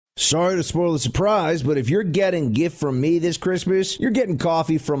Sorry to spoil the surprise, but if you're getting gift from me this Christmas, you're getting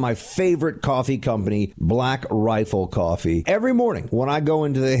coffee from my favorite coffee company, Black Rifle Coffee. Every morning when I go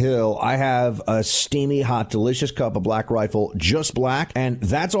into the hill, I have a steamy, hot, delicious cup of Black Rifle, just black, and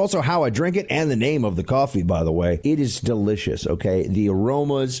that's also how I drink it and the name of the coffee, by the way. It is delicious, okay? The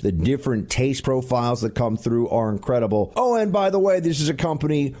aromas, the different taste profiles that come through are incredible. Oh, and by the way, this is a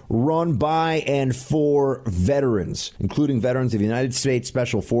company run by and for veterans, including veterans of the United States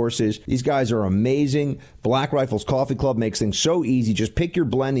Special Forces. These guys are amazing. Black Rifle's Coffee Club makes things so easy. Just pick your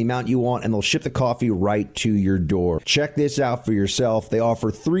blend, the amount you want, and they'll ship the coffee right to your door. Check this out for yourself. They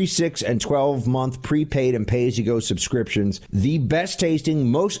offer 3, 6, and 12-month prepaid and pay-as-you-go subscriptions. The best tasting,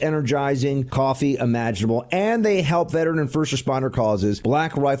 most energizing coffee imaginable, and they help veteran and first responder causes.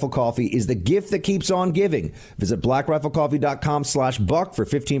 Black Rifle Coffee is the gift that keeps on giving. Visit blackriflecoffee.com/buck for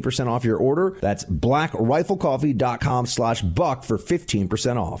 15% off your order. That's blackriflecoffee.com/buck for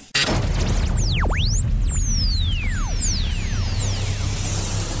 15% off.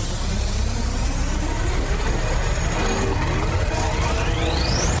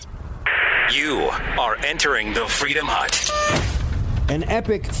 You are entering the Freedom Hut. An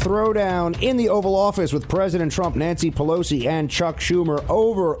epic throwdown in the Oval Office with President Trump, Nancy Pelosi, and Chuck Schumer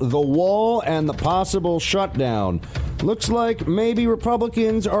over the wall and the possible shutdown. Looks like maybe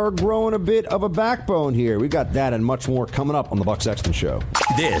Republicans are growing a bit of a backbone here. We got that and much more coming up on the Buck Sexton Show.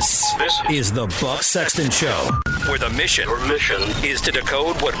 This is the Buck Sexton Show, where the mission is to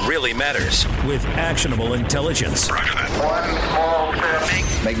decode what really matters with actionable intelligence. One small step.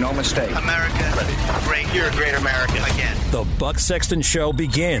 Make no mistake. America great. You're a great American again. The Buck Sexton Show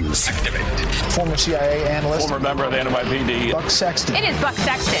begins. Activate. Former CIA analyst. Former member of the NYPD. Buck Sexton. It is Buck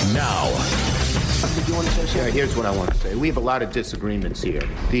Sexton. Now. Here's what I want to say. We have a lot of disagreements here.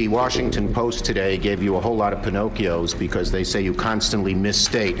 The Washington Post today gave you a whole lot of Pinocchios because they say you constantly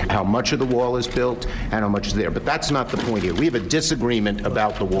misstate how much of the wall is built and how much is there. But that's not the point here. We have a disagreement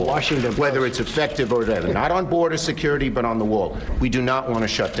about the wall, whether it's effective or whatever. Not on border security, but on the wall. We do not want to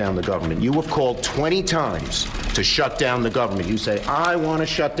shut down the government. You have called 20 times to shut down the government. You say, I want to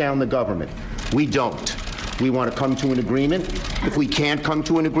shut down the government. We don't. We want to come to an agreement. If we can't come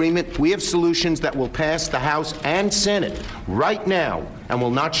to an agreement, we have solutions that will pass the House and Senate right now and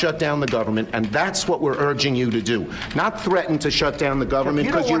will not shut down the government, and that's what we're urging you to do. Not threaten to shut down the government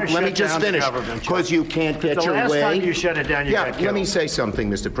because let me just finish, because you can't get your way. The last time you shut it down, you got killed. Let me say something,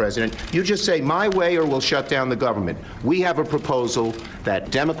 Mr. President. You just say my way or we'll shut down the government. We have a proposal that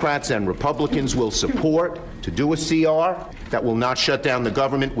Democrats and Republicans will support to do a CR that will not shut down the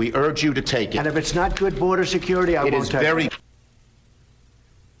government. We urge you to take it. And if it's not good border security, I won't take it. It is very...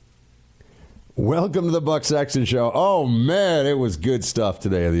 Welcome to the Buck Sexton Show. Oh, man, it was good stuff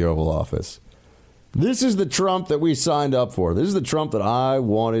today in the Oval Office. This is the Trump that we signed up for. This is the Trump that I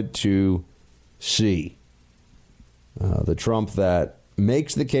wanted to see. The Trump that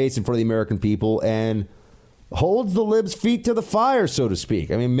makes the case in front of the American people and holds the libs' feet to the fire, so to speak.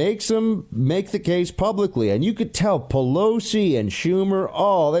 I mean, makes them make the case publicly. And you could tell Pelosi and Schumer,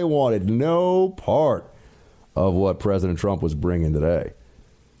 they wanted no part of what President Trump was bringing today.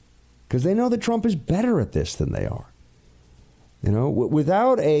 Because they know that Trump is better at this than they are. You know,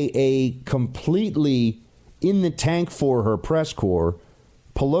 without a completely in the tank for her press corps,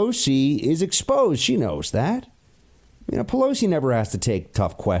 Pelosi is exposed. She knows that. You know, Pelosi never has to take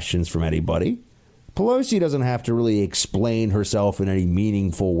tough questions from anybody. Pelosi doesn't have to really explain herself in any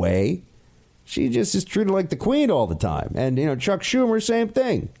meaningful way. She just is treated like the queen all the time. And, you know, Chuck Schumer, same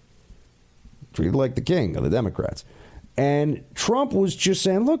thing. Treated like the king of the Democrats. And Trump was just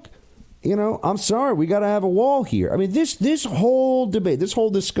saying, look, you know, I'm sorry, we got to have a wall here. I mean, this whole debate, this whole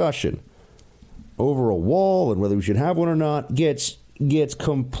discussion over a wall and whether we should have one or not gets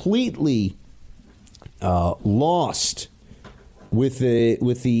completely lost with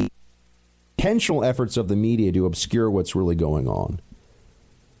the intentional efforts of the media to obscure what's really going on.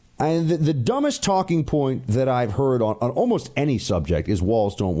 And the dumbest talking point that I've heard on almost any subject is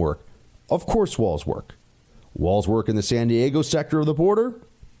walls don't work. Of course walls work. Walls work in the San Diego sector of the border.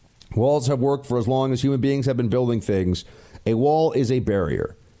 Walls have worked for as long as human beings have been building things. A wall is a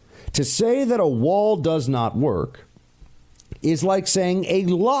barrier. To say that a wall does not work is like saying a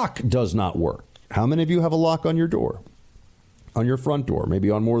lock does not work. How many of you have a lock on your door? On your front door?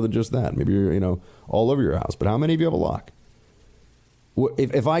 Maybe on more than just that. Maybe you're, all over your house. But how many of you have a lock?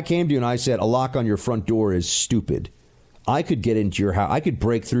 If I came to you and I said a lock on your front door is stupid, I could get into your house. I could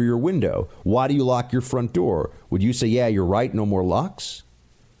break through your window. Why do you lock your front door? Would you say, yeah, you're right, no more locks?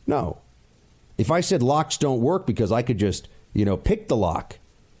 No. If I said locks don't work because I could just, pick the lock,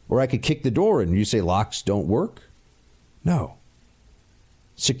 or I could kick the door in, and you say locks don't work? No.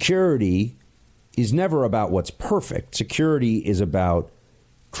 security is never about what's perfect. Security is about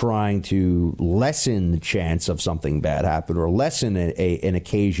trying to lessen the chance of something bad happen or lessen an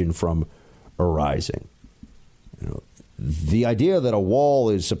occasion from arising. You know, the idea that a wall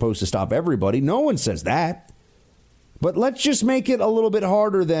is supposed to stop everybody, no one says that. But let's just make it a little bit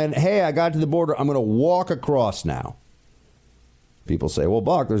harder than, hey, I got to the border, I'm going to walk across now. People say, well,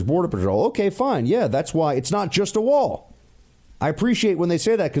 Buck, there's Border Patrol. Okay, fine. Yeah, that's why it's not just a wall. I appreciate when they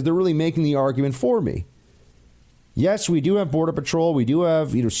say that because they're really making the argument for me. Yes, we do have Border Patrol. We do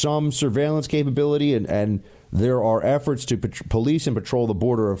have some surveillance capability, and there are efforts to police and patrol the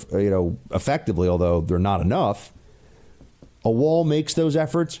border effectively, although they're not enough. A wall makes those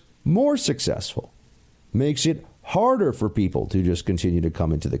efforts more successful, makes it harder for people to just continue to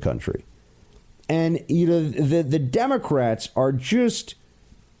come into the country. And the Democrats are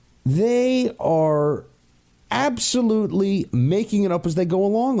they are absolutely making it up as they go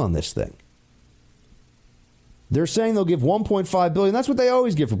along on this thing. They're saying they'll give $1.5 billion. That's what they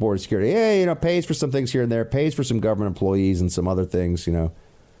always give for border security. Hey, pays for some things here and there, pays for some government employees and some other things, And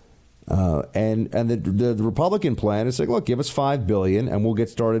the Republican plan is saying, look, give us $5 billion and we'll get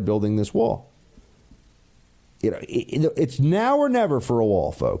started building this wall. It's now or never for a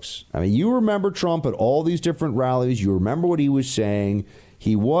wall, folks. I mean, you remember Trump at all these different rallies. You remember what he was saying.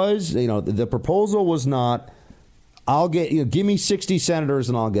 He was, the proposal was not, give me 60 senators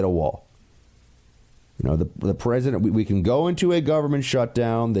and I'll get a wall. The president, we can go into a government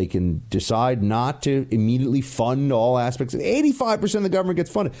shutdown. They can decide not to immediately fund all aspects. 85% of the government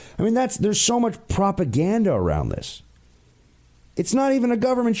gets funded. I mean, there's so much propaganda around this. It's not even a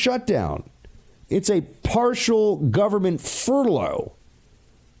government shutdown. It's a partial government furlough.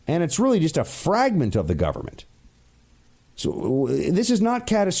 And it's really just a fragment of the government. So this is not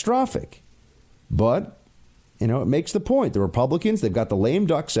catastrophic. But, it makes the point. The Republicans, they've got the lame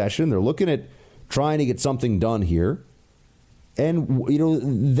duck session. They're looking at trying to get something done here. And,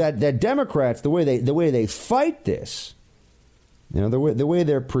 that Democrats, the way they fight this, the way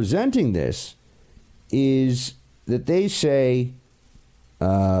they're presenting this is that they say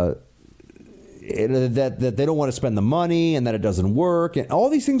that they don't want to spend the money and that it doesn't work. And all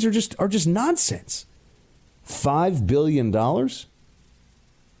these things are just nonsense. $5 billion?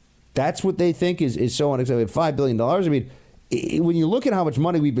 That's what they think is so unacceptable. $5 billion? I mean, when you look at how much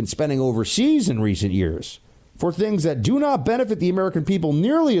money we've been spending overseas in recent years for things that do not benefit the American people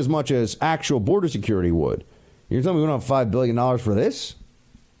nearly as much as actual border security would, you're telling me we don't have $5 billion for this?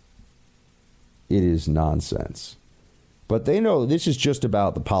 It is nonsense. But they know this is just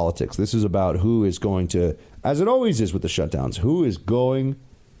about the politics. This is about who is going to, as it always is with the shutdowns, who is going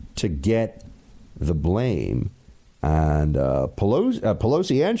to get the blame. And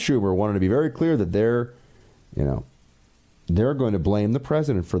Pelosi and Schumer wanted to be very clear that they're going to blame the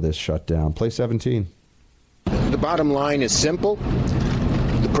president for this shutdown. Play 17. The bottom line is simple.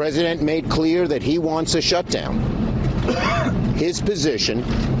 The president made clear that he wants a shutdown. His position,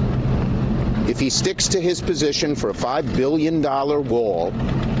 if he sticks to his position for a $5 billion wall,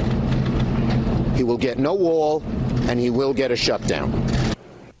 he will get no wall and he will get a shutdown.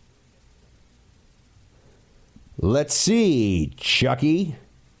 Let's see, Chucky.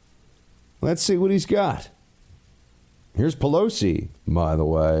 Let's see what he's got. Here's Pelosi, by the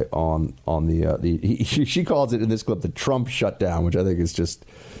way, on she calls it in this clip the Trump shutdown, which I think is just,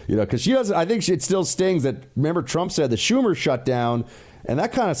 because she doesn't. I think it still stings that. Remember, Trump said the Schumer shutdown, and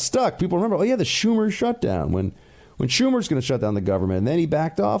that kind of stuck. People remember, oh yeah, the Schumer shutdown when Schumer's going to shut down the government, and then he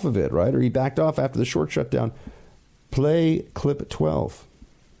backed off of it, right? Or he backed off after the short shutdown. Play clip 12.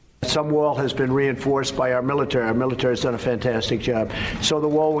 Some wall has been reinforced by our military. Our military has done a fantastic job. So the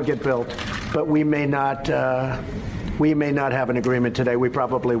wall will get built, but we may not have an agreement today. We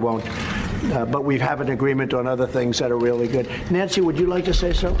probably won't. But we have an agreement on other things that are really good. Nancy, would you like to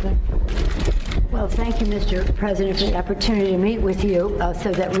say something? Well, thank you, Mr. President, for the opportunity to meet with you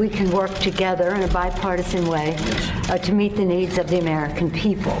so that we can work together in a bipartisan way to meet the needs of the American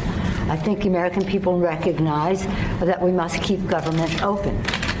people. I think the American people recognize that we must keep government open,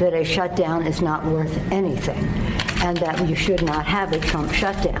 that a shutdown is not worth anything, and that you should not have a Trump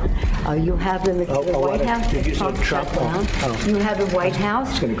shutdown. You have the White House, the Trump shutdown. You have the White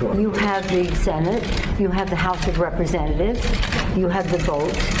House. You have the Senate. You have the House of Representatives. You have the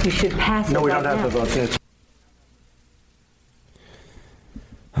votes. You should pass it. No, we don't have the votes.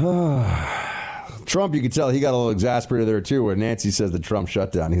 Trump, you can tell he got a little exasperated there too when Nancy says the Trump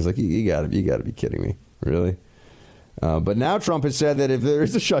shutdown. He's like, you got to be kidding me, really? But now Trump has said that if there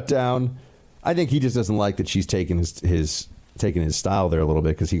is a shutdown, I think he just doesn't like that she's taking his style there a little bit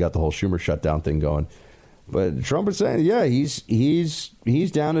because he got the whole Schumer shutdown thing going. But Trump is saying, yeah, he's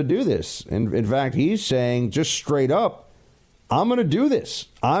down to do this. And in fact, he's saying just straight up, I'm going to do this.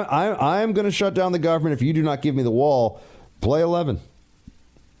 I'm going to shut down the government if you do not give me the wall. Play 11.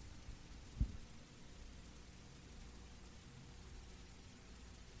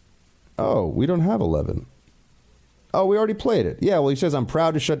 Oh, we don't have 11. Oh, we already played it. Yeah, well, he says, I'm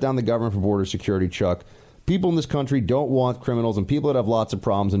proud to shut down the government for border security, Chuck. People in this country don't want criminals and people that have lots of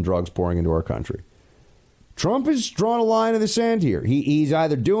problems and drugs pouring into our country. Trump has drawn a line in the sand here. He's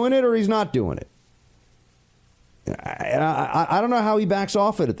either doing it or he's not doing it. I don't know how he backs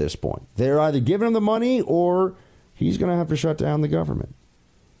off it at this point. They're either giving him the money or he's going to have to shut down the government.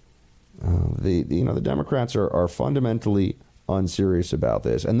 The Democrats are fundamentally unserious about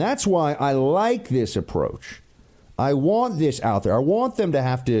this. And that's why I like this approach. I want this out there. I want them to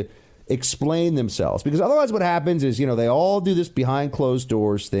have to explain themselves. Because otherwise what happens is, they all do this behind closed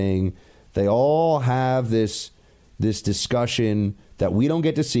doors thing. They all have this discussion that we don't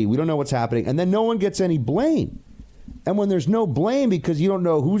get to see. We don't know what's happening. And then no one gets any blame. And when there's no blame because you don't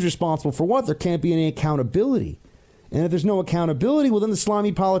know who's responsible for what, there can't be any accountability. And if there's no accountability, well, then the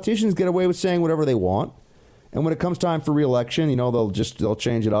slimy politicians get away with saying whatever they want. And when it comes time for re-election, they'll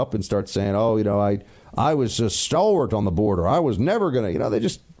change it up and start saying, I was a stalwart on the border. I was never going to, they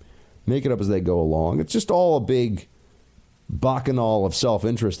just make it up as they go along. It's just all a big bacchanal of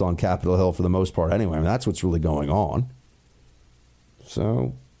self-interest on Capitol Hill for the most part anyway. I mean, that's what's really going on.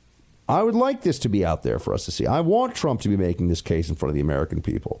 So I would like this to be out there for us to see. I want Trump to be making this case in front of the American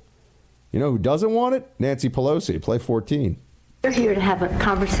people. You know who doesn't want it? Nancy Pelosi. Play 14. We're here to have a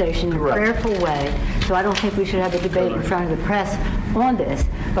conversation in a prayerful way, so I don't think we should have a debate in front of the press on this.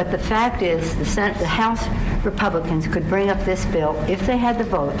 But the fact is, the House Republicans could bring up this bill, if they had the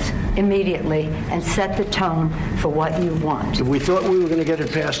votes, immediately and set the tone for what you want. If we thought we were going to get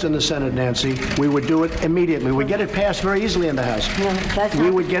it passed in the Senate, Nancy, we would do it immediately. We'd get it passed very easily in the House. No, we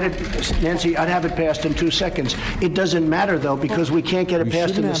would get it, Nancy, I'd have it passed in 2 seconds. It doesn't matter, though, because we can't get it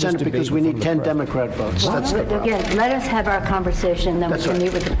passed in the Senate because we need 10 Democrat votes. Well, That's the problem. Again, let us have our conversation, then we can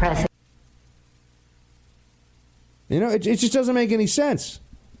meet with the press. It just doesn't make any sense.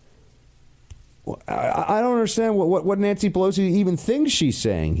 I don't understand what Nancy Pelosi even thinks she's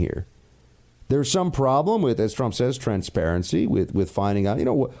saying here. There's some problem with, as Trump says, transparency, with finding out,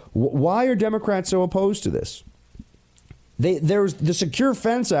 why are Democrats so opposed to this? The Secure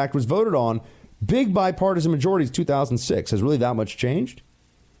Fence Act was voted on, big bipartisan majorities, 2006. Has really that much changed?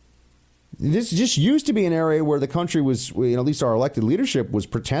 This just used to be an area where the country was, at least our elected leadership, was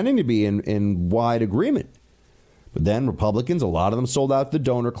pretending to be in wide agreement. But then Republicans, a lot of them sold out the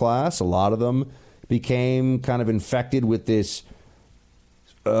donor class. A lot of them became kind of infected with this,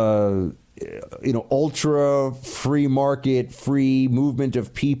 ultra free market, free movement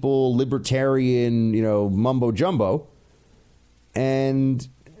of people, libertarian, mumbo jumbo. And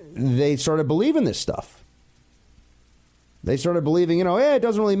they started believing this stuff. They started believing, it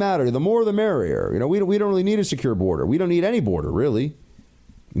doesn't really matter. The more the merrier. We don't really need a secure border. We don't need any border, really.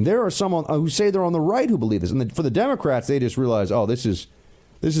 There are some who say they're on the right who believe this. And for the Democrats, they just realize, this is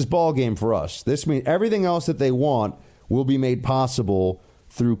ball game for us. This means everything else that they want will be made possible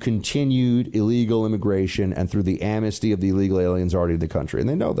through continued illegal immigration and through the amnesty of the illegal aliens already in the country. And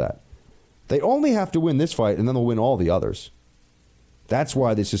they know that. They only have to win this fight, and then they'll win all the others. That's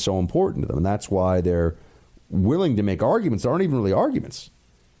why this is so important to them. And that's why they're willing to make arguments that aren't even really arguments.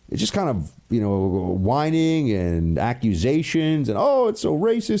 It's just kind of, whining and accusations and, it's so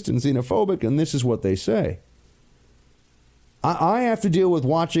racist and xenophobic, and this is what they say. I have to deal with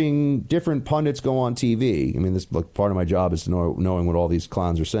watching different pundits go on TV. I mean, part of my job is to knowing what all these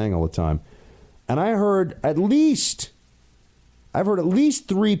clowns are saying all the time. And I've heard at least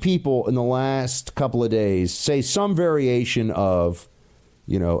 3 people in the last couple of days say some variation of,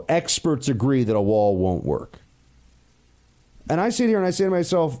 experts agree that a wall won't work. And I sit here and I say to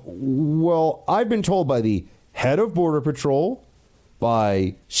myself, well, I've been told by the head of Border Patrol,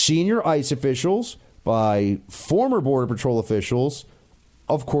 by senior ICE officials, by former Border Patrol officials,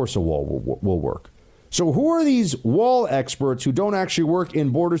 of course a wall will work. So who are these wall experts who don't actually work in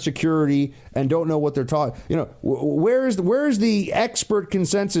border security and don't know what they're talking? Where's the expert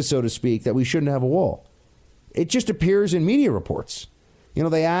consensus, so to speak, that we shouldn't have a wall? It just appears in media reports.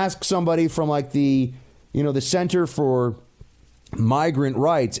 They ask somebody from the Center for Migrant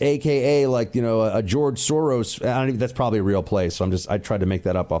Rights, a.k.a. a George Soros. That's probably a real place. So I tried to make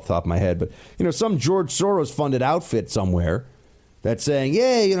that up off the top of my head. But, some George Soros funded outfit somewhere that's saying,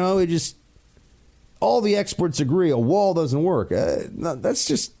 all the experts agree a wall doesn't work. This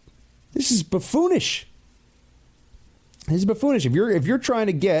is buffoonish. This is buffoonish. If you're trying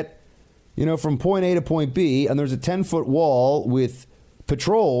to get from point A to point B, and there's a 10-foot wall with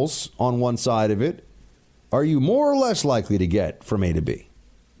patrols on one side of it, are you more or less likely to get from A to B?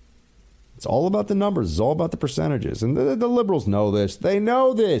 It's all about the numbers. It's all about the percentages. And the liberals know this. They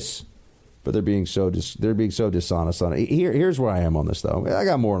know this. But they're being so dishonest on it. Here's where I am on this, though. I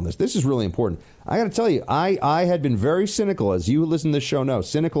got more on this. This is really important. I got to tell you, I had been very cynical, as you listen to this show know,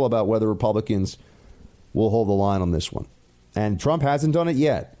 cynical about whether Republicans will hold the line on this one. And Trump hasn't done it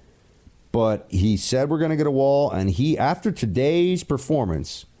yet. But he said we're going to get a wall. And after today's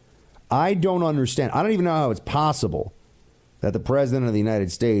performance, I don't understand. I don't even know how it's possible that the president of the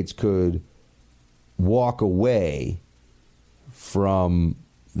United States could walk away from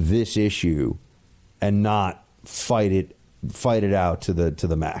this issue and not fight it out to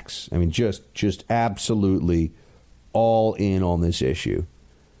the max. I mean, just absolutely all in on this issue,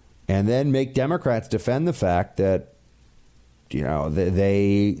 and then make Democrats defend the fact that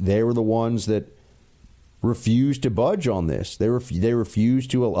they were the ones that refused to budge on this. They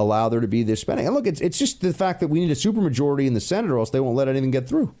refused to allow there to be this spending. And look, it's just the fact that we need a supermajority in the Senate, or else they won't let anything get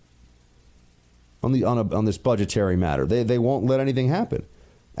through on this budgetary matter. They won't let anything happen.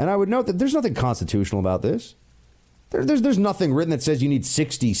 And I would note that there's nothing constitutional about this. There's nothing written that says you need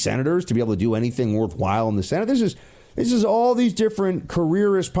 60 senators to be able to do anything worthwhile in the Senate. This is all these different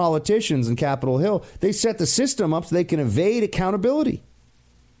careerist politicians in Capitol Hill. They set the system up so they can evade accountability.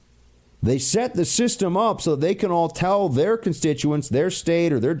 They set the system up so they can all tell their constituents, their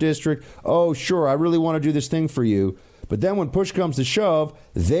state or their district, oh, sure, I really want to do this thing for you. But then when push comes to shove,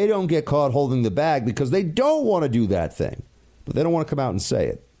 they don't get caught holding the bag because they don't want to do that thing. But they don't want to come out and say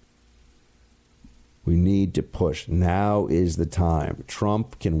it. We need to push. Now is the time.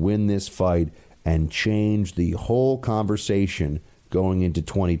 Trump can win this fight and change the whole conversation going into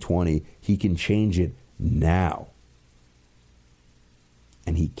 2020. He can change it now.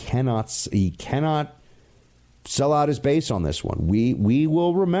 And he cannot sell out his base on this one. We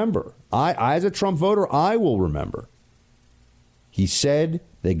will remember. I as a Trump voter, I will remember. He said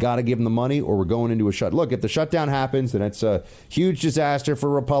they got to give him the money or we're going into a shut. Look, if the shutdown happens, then it's a huge disaster for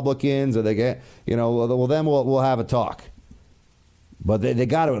Republicans, or they get, well, then we'll have a talk. But they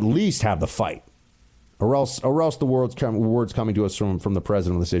got to at least have the fight, or else the words coming to us from the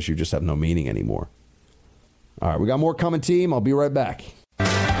president on this issue just have no meaning anymore. All right, we got more coming, team. I'll be right back.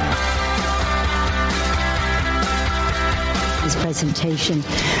 His presentation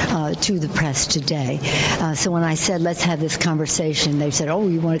to the press today. So when I said, let's have this conversation, they said, oh,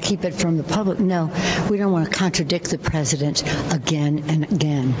 you want to keep it from the public? No, we don't want to contradict the president again and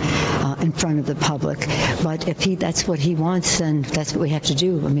again in front of the public. But if that's what he wants, then that's what we have to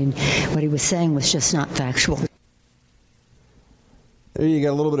do. I mean, what he was saying was just not factual. There you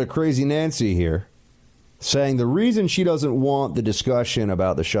got a little bit of crazy Nancy here, saying the reason she doesn't want the discussion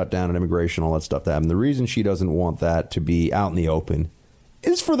about the shutdown and immigration, all that stuff to happen, the reason she doesn't want that to be out in the open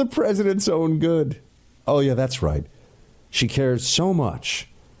is for the president's own good. Oh, yeah, that's right. She cares so much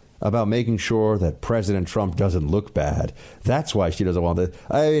about making sure that President Trump doesn't look bad. That's why she doesn't want that.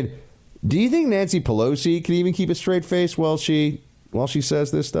 I mean, do you think Nancy Pelosi can even keep a straight face while she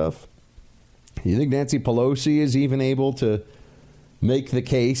says this stuff? Do you think Nancy Pelosi is even able to make the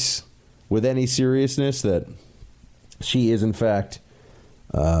case with any seriousness that she is, in fact,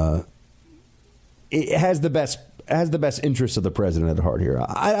 it has the best interests of the president at heart here?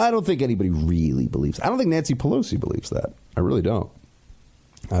 I don't think anybody really believes. I don't think Nancy Pelosi believes that. I really don't.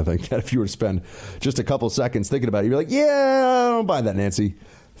 I think that if you were to spend just a couple seconds thinking about it, you'd be like, yeah, I don't buy that, Nancy.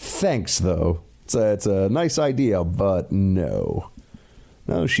 Thanks, though. It's a nice idea, but no.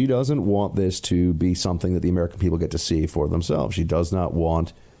 No, she doesn't want this to be something that the American people get to see for themselves. She does not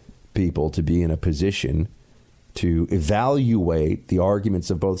want people to be in a position to evaluate the arguments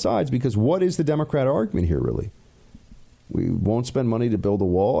of both sides, because what is the Democrat argument here, really? We won't spend money to build a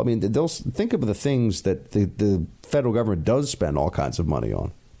wall. I mean, they'll think of the things that the federal government does spend all kinds of money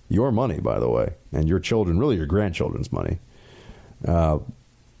on. Your money, by the way, and your children, really your grandchildren's money.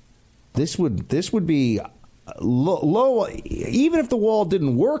 This would be low, even if the wall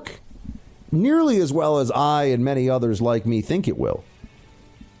didn't work nearly as well as I and many others like me think it will.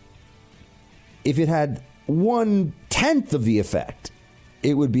 If it had 1/10 of the effect,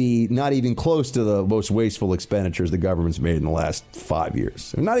 it would be not even close to the most wasteful expenditures the government's made in the last 5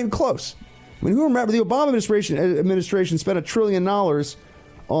 years. Not even close. I mean, who remember the Obama administration spent $1 trillion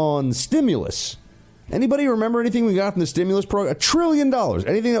on stimulus? Anybody remember anything we got from the stimulus program? $1 trillion.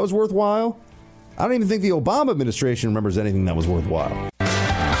 Anything that was worthwhile? I don't even think the Obama administration remembers anything that was worthwhile.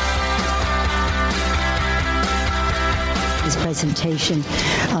 His his presentation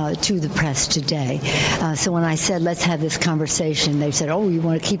to the press today. So when I said, let's have this conversation, they said, oh, you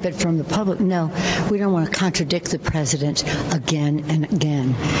want to keep it from the public? No, we don't want to contradict the president again and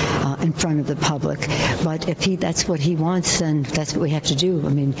again in front of the public. But if that's what he wants, then that's what we have to do. I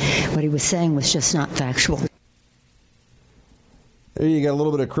mean, what he was saying was just not factual. There you got a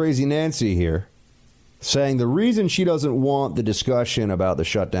little bit of crazy Nancy here, saying the reason she doesn't want the discussion about the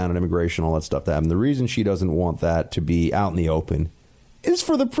shutdown and immigration, all that stuff to happen, the reason she doesn't want that to be out in the open is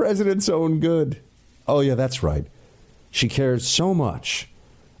for the president's own good. Oh, yeah, that's right. She cares so much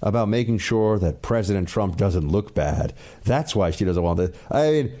about making sure that President Trump doesn't look bad. That's why she doesn't want that.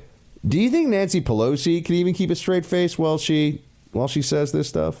 I mean, do you think Nancy Pelosi can even keep a straight face while she says this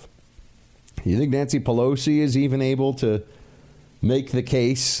stuff? Do you think Nancy Pelosi is even able to make the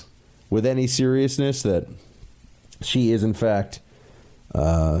case with any seriousness that she is, in fact,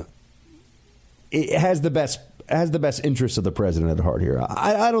 it has the best interests of the president at heart here?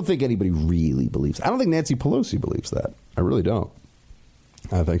 I don't think anybody really believes. I don't think Nancy Pelosi believes that. I really don't.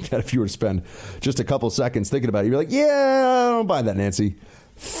 I think that if you were to spend just a couple seconds thinking about it, you'd be like, yeah, I don't buy that, Nancy.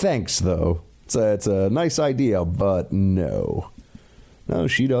 Thanks, though. It's a nice idea, but no. No,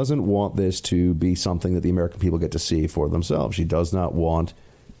 she doesn't want this to be something that the American people get to see for themselves. She does not want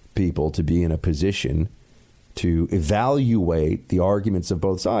people to be in a position to evaluate the arguments of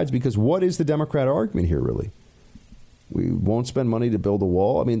both sides, because what is the Democrat argument here, really? We won't spend money to build a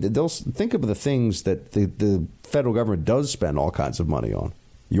wall. I mean, they'll think of the things that the federal government does spend all kinds of money on.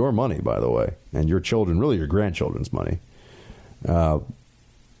 Your money, by the way, and your children, really your grandchildren's money.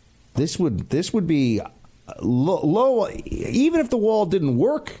 This would be low, even if the wall didn't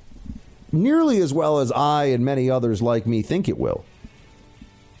work nearly as well as I and many others like me think it will.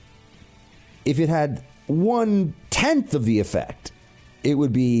 If it had 1/10 of the effect, it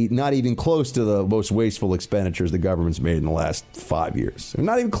would be not even close to the most wasteful expenditures the government's made in the last 5 years.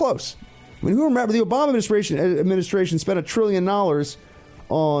 Not even close. I mean, who remember the Obama administration spent $1 trillion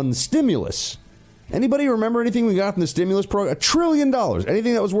on stimulus? Anybody remember anything we got from the stimulus program? $1 trillion.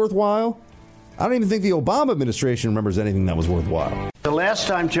 Anything that was worthwhile? I don't even think the Obama administration remembers anything that was worthwhile. The last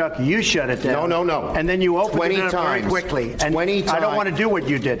time, Chuck, you shut it down. No. And then you opened it up very quickly. And 20 times. I don't want to do what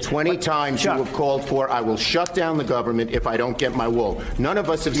you did. 20 times Chuck, you have called for, I will shut down the government if I don't get my wool. None of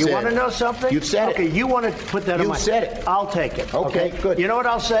us have said it. You want to know something? You've said it. Okay, you want to put that on my... You've said it. I'll take it. Okay, good. You know what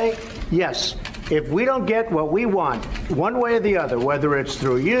I'll say? Yes. If we don't get what we want, one way or the other, whether it's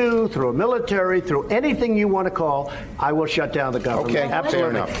through you, through a military, through anything you want to call, I will shut down the government. Okay,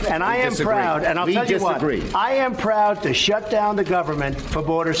 absolutely. fair enough. And I am proud, and I'll tell you what, I am proud to shut down the government for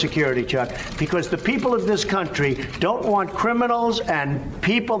border security, Chuck, because the people of this country don't want criminals and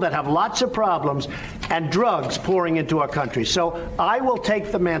people that have lots of problems and drugs pouring into our country. So I will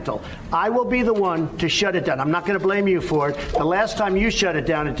take the mantle. I will be the one to shut it down. I'm not going to blame you for it. The last time you shut it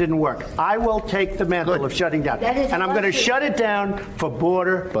down, it didn't work. I will take the mantle of shutting down. And I'm going to shut it down for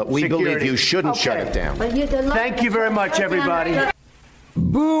border security. But we believe you shouldn't shut it down. Thank you very much, everybody.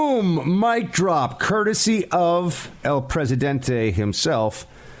 Boom! Mic drop, courtesy of El Presidente himself,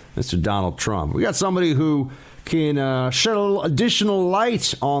 Mr. Donald Trump. We got somebody who can shed a little additional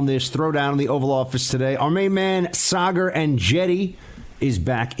light on this throwdown in the Oval Office today. Our main man, Sagar Enjeti, is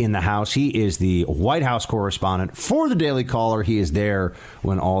back in the house. He is the White House correspondent for the Daily Caller. He is there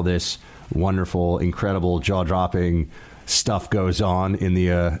when all this wonderful, incredible, jaw-dropping stuff goes on in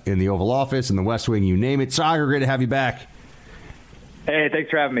the Oval Office, in the West Wing, you name it. Sagar, great to have you back. Hey, thanks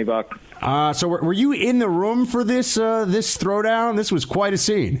for having me, Buck. So were you in the room for this throwdown? This was quite a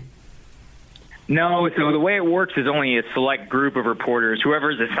scene. No, so the way it works is only a select group of reporters,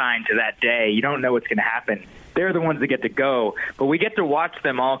 whoever's assigned to that day. You don't know what's going to happen. They're the ones that get to go, but we get to watch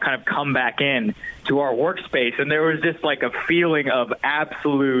them all kind of come back in to our workspace, and there was just like a feeling of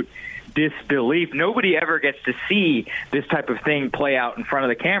absolute disbelief. Nobody ever gets to see this type of thing play out in front of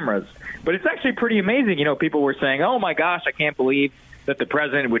the cameras, but it's actually pretty amazing. You know, people were saying, oh my gosh, I can't believe that the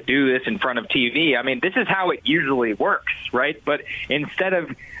president would do this in front of TV. I mean, this is how it usually works, right? But instead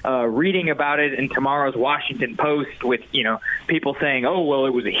of reading about it in tomorrow's Washington Post with, you know, people saying, oh, well, it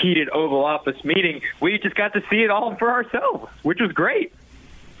was a heated Oval Office meeting, we just got to see it all for ourselves, which was great.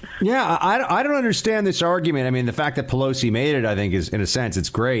 Yeah, I don't understand this argument. I mean, the fact that Pelosi made it, I think, is, in a sense, it's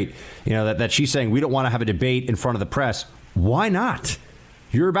great. You know, that she's saying we don't want to have a debate in front of the press. Why not?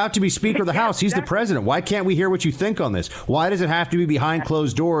 You're about to be Speaker of the House. He's the president. Why can't we hear what you think on this? Why does it have to be behind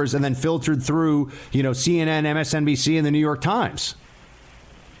closed doors and then filtered through, you know, CNN, MSNBC, and the New York Times?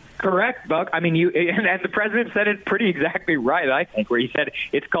 Correct, Buck. I mean, and the president said it pretty exactly right, I think, where he said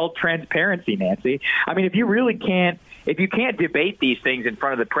it's called transparency, Nancy. I mean, if you really can't if you can't debate these things in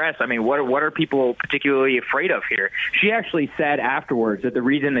front of the press, I mean, what are people particularly afraid of here? She actually said afterwards that the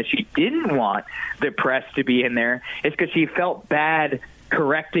reason that she didn't want the press to be in there is because she felt bad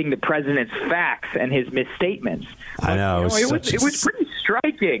correcting the president's facts and his misstatements. I know. It was pretty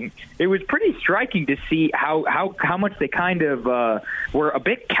striking. It was pretty striking to see how much they kind of were a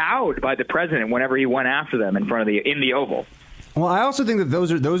bit cowed by the president whenever he went after them in the Oval. Well, I also think that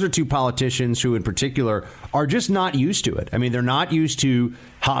those are two politicians who, in particular, are just not used to it. I mean, they're not used to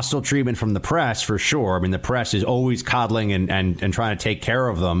hostile treatment from the press, for sure. I mean, the press is always coddling and trying to take care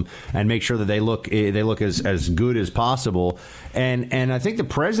of them and make sure that they look as good as possible. And I think the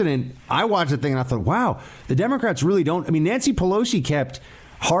president, I watched the thing and I thought, wow, the Democrats really don't. I mean, Nancy Pelosi kept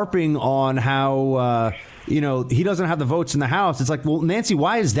harping on how he doesn't have the votes in the House. It's like, well, Nancy,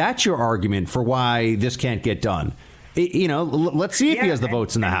 why is that your argument for why this can't get done? Let's see if he has the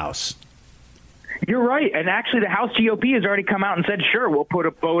votes in the House. You're right. And actually, the House GOP has already come out and said, sure, we'll put a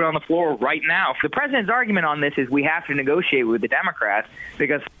vote on the floor right now. The president's argument on this is we have to negotiate with the Democrats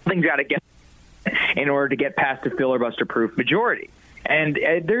because something's got to get in order to get past a filibuster-proof majority. And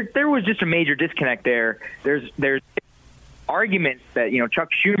there was just a major disconnect there. There's arguments that, Chuck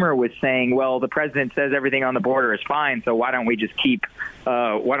Schumer was saying, well, the president says everything on the border is fine, so why don't we just keep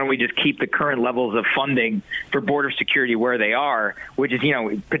the current levels of funding for border security where they are, which is,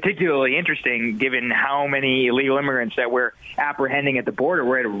 particularly interesting given how many illegal immigrants that we're apprehending at the border.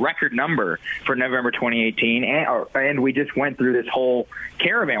 We're at a record number for November 2018, and we just went through this whole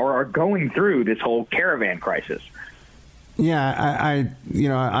caravan, or are going through this whole caravan crisis. Yeah,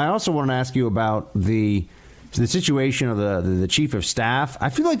 I also want to ask you about the situation of the chief of staff. I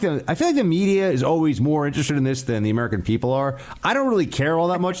feel like the media is always more interested in this than the American people are. I don't really care all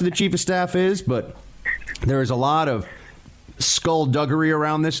that much who the chief of staff is, but there is a lot of skullduggery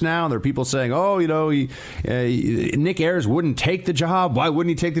around this now. There are people saying, Nick Ayers wouldn't take the job. Why wouldn't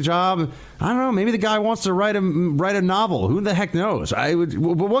he take the job? I don't know. Maybe the guy wants to write a novel. Who the heck knows? But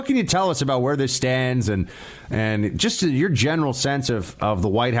what can you tell us about where this stands and just your general sense of the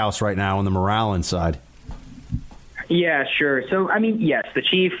White House right now and the morale inside? Yeah, sure. So, I mean, yes, the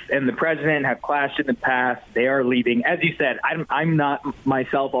chief and the president have clashed in the past. They are leaving. As you said, I'm not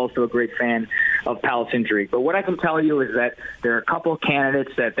myself also a great fan of palace intrigue. But what I can tell you is that there are a couple of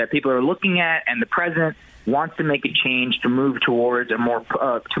candidates that people are looking at, and the president wants to make a change to move towards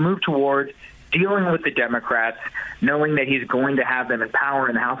dealing with the Democrats, knowing that he's going to have them in power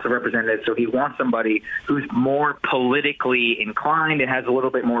in the House of Representatives. So he wants somebody who's more politically inclined and has a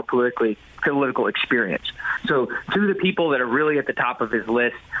little bit more political experience. So two of the people that are really at the top of his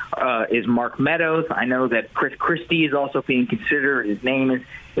list is Mark Meadows. I know that Chris Christie is also being considered. His name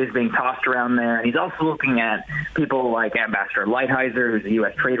is being tossed around there. And he's also looking at people like Ambassador Lighthizer, who's a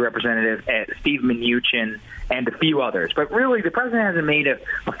U.S. Trade Representative, and Steve Mnuchin, and a few others. But really, the president hasn't made a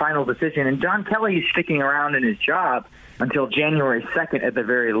final decision. And John Kelly is sticking around in his job until January 2nd at the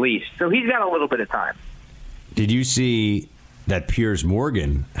very least. So he's got a little bit of time. Did you see that Piers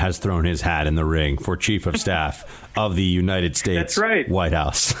Morgan has thrown his hat in the ring for chief of staff of the United States White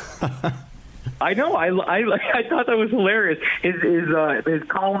House? I know. I thought that was hilarious. His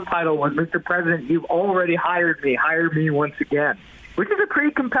column title was, "Mr. President, you've already hired me. Hire me once again," which is a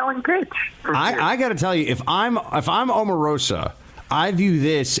pretty compelling pitch. I got to tell you, if I'm Omarosa, I view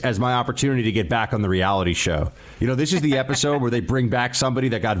this as my opportunity to get back on the reality show. This is the episode where they bring back somebody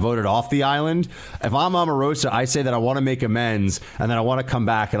that got voted off the island. If I'm Omarosa, I say that I want to make amends and then I want to come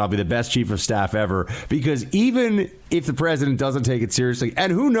back and I'll be the best chief of staff ever. Because even if the president doesn't take it seriously,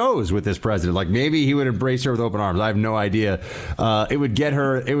 and who knows with this president, like maybe he would embrace her with open arms. I have no idea. It would get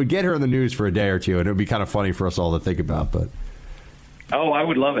her in the news for a day or two, and it would be kind of funny for us all to think about. But oh, I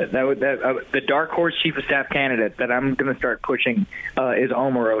would love it. The dark horse chief of staff candidate that I'm going to start pushing is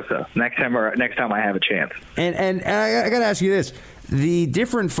Omarosa next time I have a chance. And I got to ask you this: the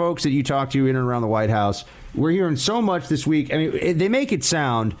different folks that you talk to in and around the White House, we're hearing so much this week. I mean, they make it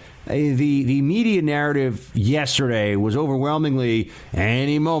sound the media narrative yesterday was overwhelmingly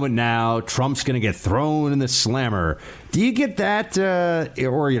any moment now Trump's going to get thrown in the slammer. Do you get that, or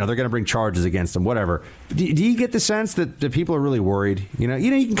they're going to bring charges against him, whatever? Do you get the sense that the people are really worried? You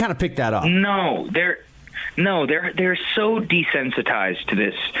can kind of pick that up. No, they're so desensitized to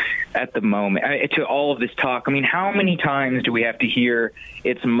this at the moment, to all of this talk. I mean, how many times do we have to hear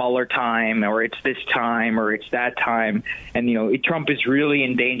it's Mueller time, or it's this time, or it's that time? And, Trump is really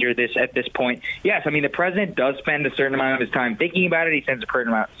in danger at this point. Yes, I mean, the president does spend a certain amount of his time thinking about it. He spends a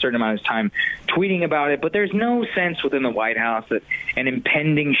certain amount of his time tweeting about it. But there's no sense within the White House that an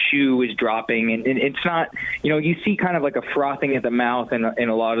impending shoe is dropping. And it's not, you see kind of like a frothing at the mouth in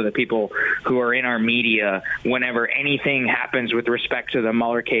a lot of the people who are in our media whenever anything happens with respect to the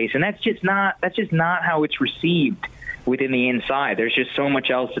Mueller case. And that's just not how it's received within the inside. There's just so much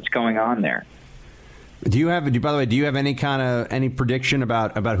else that's going on there. By the way, do you have any prediction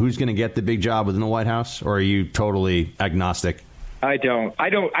about who's going to get the big job within the White House, or are you totally agnostic? I don't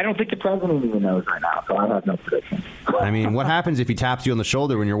think the president even knows right now, so I have no prediction. I mean, what happens if he taps you on the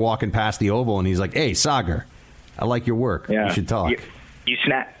shoulder when you're walking past the Oval and he's like, "Hey, Saagar, I like your work. Yeah. We should talk." You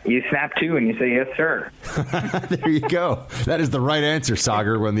snap too, and you say, "Yes, sir." There you go. That is the right answer,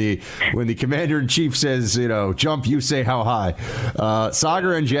 Saagar. When the commander-in-chief says, jump, you say how high.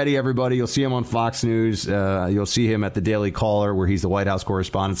 Saagar Enjeti, everybody. You'll see him on Fox News. You'll see him at the Daily Caller, where he's the White House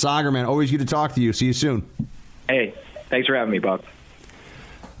correspondent. Saagar, man, always good to talk to you. See you soon. Hey, thanks for having me, Buck.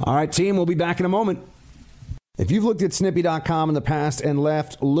 All right, team, we'll be back in a moment. If you've looked at Snippy.com in the past and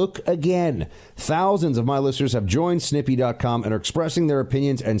left, look again. Thousands of my listeners have joined Snippy.com and are expressing their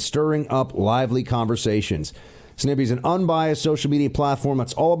opinions and stirring up lively conversations. Snippy is an unbiased social media platform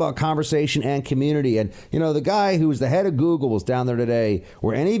that's all about conversation and community. And, the guy who was the head of Google was down there today.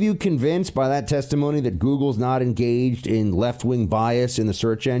 Were any of you convinced by that testimony that Google's not engaged in left-wing bias in the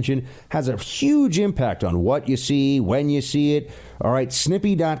search engine? Has a huge impact on what you see, when you see it. All right,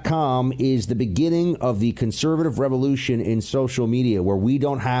 Snippy.com is the beginning of the conservative revolution in social media, where we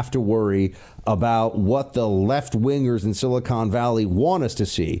don't have to worry about what the left-wingers in Silicon Valley want us to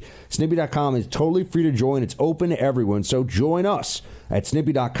see. Snippy.com is totally free to join. It's open to everyone, so join us at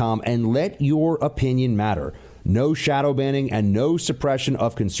Snippy.com and let your opinion matter. No shadow banning and no suppression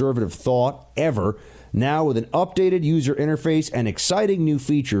of conservative thought ever. Now with an updated user interface and exciting new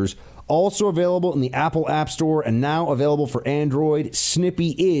features, also available in the Apple App Store and now available for Android,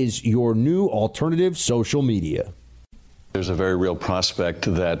 Snippy is your new alternative social media. There's a very real prospect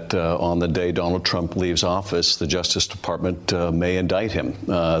that on the day Donald Trump leaves office, the Justice Department may indict him,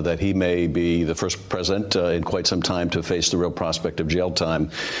 that he may be the first president in quite some time to face the real prospect of jail time.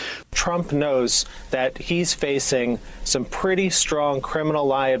 Trump knows that he's facing some pretty strong criminal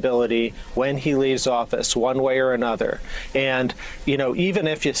liability when he leaves office, one way or another. And, even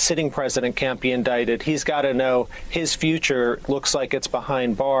if a sitting president can't be indicted, he's got to know his future looks like it's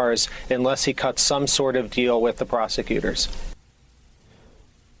behind bars unless he cuts some sort of deal with the prosecutors.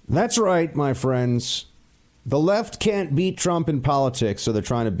 That's right, my friends. The left can't beat Trump in politics, so they're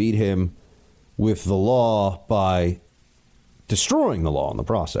trying to beat him with the law by destroying the law in the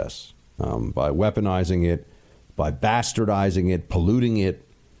process, by weaponizing it, by bastardizing it, polluting it.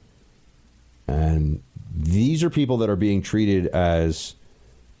 And these are people that are being treated as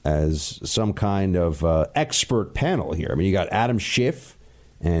some kind of expert panel here. I mean, you got Adam Schiff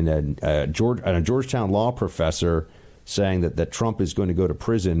and a Georgetown law professor saying that Trump is going to go to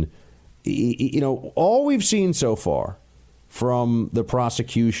prison. All we've seen so far from the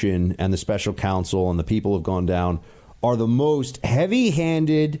prosecution and the special counsel and the people who have gone down are the most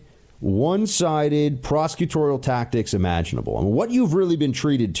heavy-handed, one-sided prosecutorial tactics imaginable. I mean, what you've really been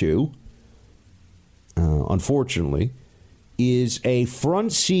treated to, unfortunately, is a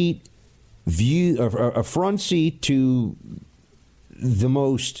front seat view, a front seat to the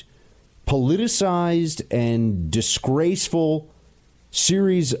most politicized and disgraceful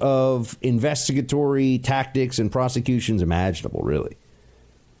series of investigatory tactics and prosecutions imaginable, really.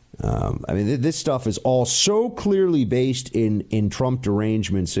 This stuff is all so clearly based in Trump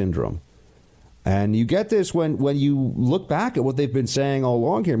derangement syndrome. And you get this when you look back at what they've been saying all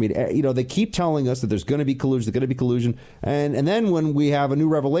along here. I mean, they keep telling us that there's going to be collusion, And then when we have a new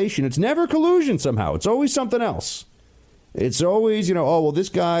revelation, it's never collusion somehow. It's always something else. It's always, this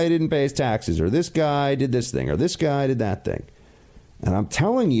guy didn't pay his taxes, or this guy did this thing, or this guy did that thing. And I'm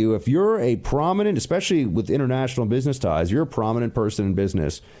telling you, if you're a prominent, especially with international business ties, you're a prominent person in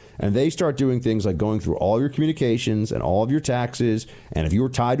business, and they start doing things like going through all your communications and all of your taxes, and if you were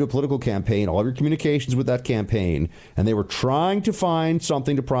tied to a political campaign, all of your communications with that campaign, and they were trying to find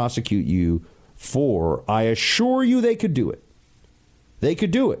something to prosecute you for, I assure you they could do it. They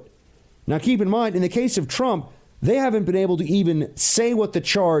could do it. Now, keep in mind, in the case of Trump, they haven't been able to even say what the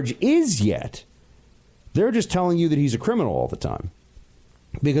charge is yet. They're just telling you that he's a criminal all the time,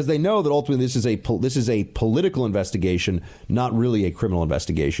 because they know that ultimately this is a political investigation, not really a criminal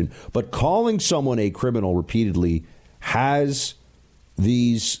investigation. But calling someone a criminal repeatedly has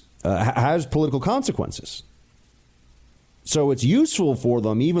political consequences. So it's useful for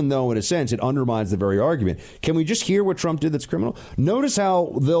them, even though in a sense it undermines the very argument. Can we just hear what Trump did that's criminal? Notice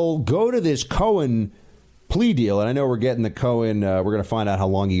how they'll go to this Cohen plea deal, and I know we're getting the Cohen. We're going to find out how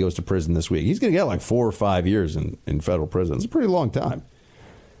long he goes to prison this week. He's going to get like 4 or 5 years in federal prison. It's a pretty long time.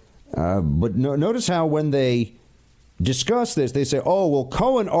 But notice how when they discuss this, they say, oh, well,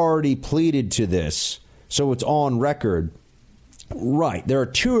 Cohen already pleaded to this, so it's on record. Right. There are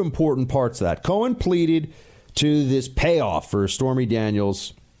two important parts of that. Cohen pleaded to this payoff for Stormy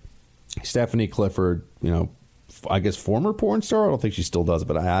Daniels, Stephanie Clifford, I guess former porn star. I don't think she still does it,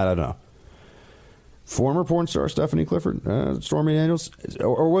 but I don't know. Former porn star Stephanie Clifford, Stormy Daniels,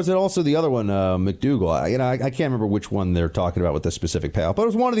 or was it also the other one, McDougal? I can't remember which one they're talking about with the specific payoff, but it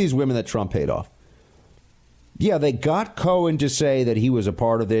was one of these women that Trump paid off. Yeah, they got Cohen to say that he was a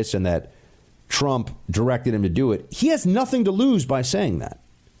part of this and that Trump directed him to do it. He has nothing to lose by saying that.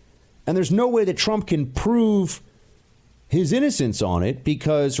 And there's no way that Trump can prove his innocence on it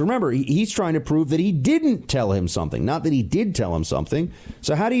because, remember, he's trying to prove that he didn't tell him something, not that he did tell him something.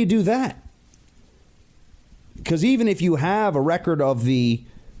 So how do you do that? Because even if you have a record of the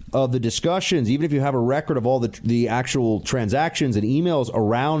discussions, even if you have a record of all the actual transactions and emails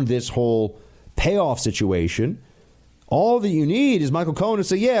around this whole payoff situation, all that you need is Michael Cohen to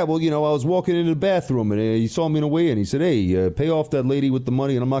say, yeah, well, I was walking into the bathroom and he saw me in a way and he said, hey, pay off that lady with the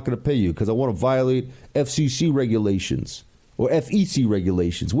money and I'm not going to pay you because I want to violate FCC regulations or FEC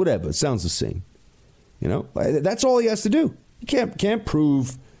regulations, whatever. It sounds the same. That's all he has to do. You can't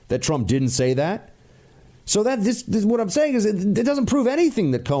prove that Trump didn't say that. So that this what I'm saying is it doesn't prove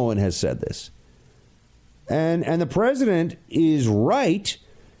anything that Cohen has said this. And the president is right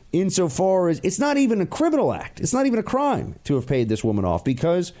insofar as it's not even a criminal act. It's not even a crime to have paid this woman off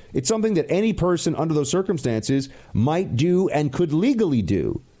because it's something that any person under those circumstances might do and could legally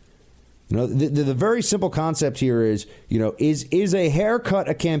do. The very simple concept here is, is a haircut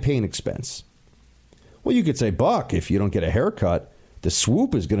a campaign expense? Well, you could say, Buck, if you don't get a haircut, the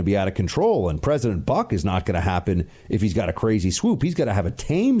swoop is going to be out of control, and President Buck is not going to happen if he's got a crazy swoop. He's got to have a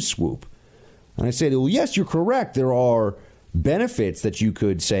tame swoop. And I say, well, yes, you're correct. There are benefits that you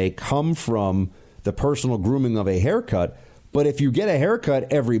could say come from the personal grooming of a haircut. But if you get a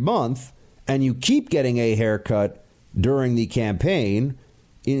haircut every month and you keep getting a haircut during the campaign,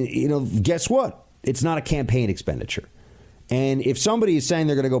 guess what? It's not a campaign expenditure. And if somebody is saying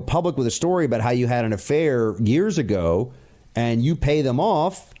they're going to go public with a story about how you had an affair years ago and you pay them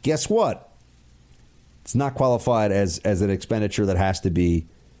off, guess what? It's not qualified as an expenditure that has to be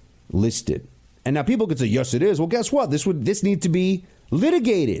listed. And now people could say, yes, it is. Well, guess what? This needs to be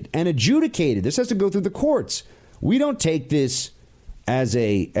litigated and adjudicated. This has to go through the courts. We don't take this as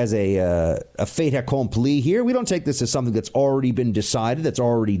a fait accompli here. We don't take this as something that's already been decided, that's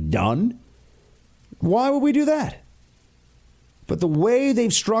already done. Why would we do that? But the way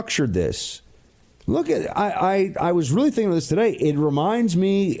they've structured this, look at I was really thinking of this today. It reminds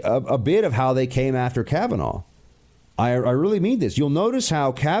me a bit of how they came after Kavanaugh. I really mean this. You'll notice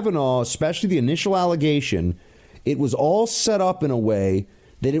how Kavanaugh, especially the initial allegation, it was all set up in a way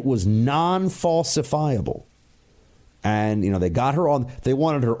that it was non-falsifiable. And, they got her on, they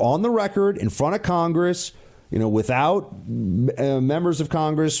wanted her on the record in front of Congress, without members of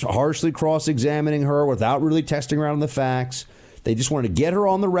Congress harshly cross-examining her, without really testing around on the facts. They just wanted to get her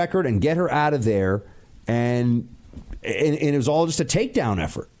on the record and get her out of there. And it was all just a takedown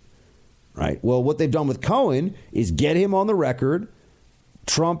effort. Right. Well, what they've done with Cohen is get him on the record.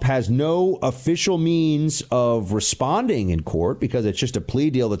 Trump has no official means of responding in court because it's just a plea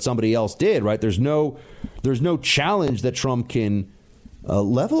deal that somebody else did. Right. There's no challenge that Trump can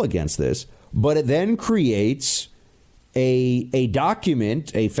level against this. But it then creates a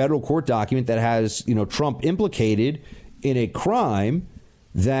document, a federal court document that has, Trump implicated in a crime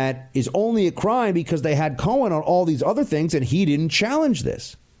that is only a crime because they had Cohen on all these other things and he didn't challenge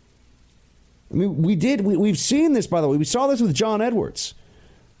this. I mean, we've seen this, by the way. We saw this with John Edwards,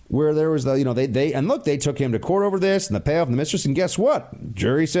 where there was they took him to court over this and the payoff and the mistress. And guess what?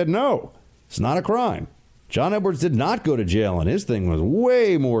 Jury said, no, it's not a crime. John Edwards did not go to jail, and his thing was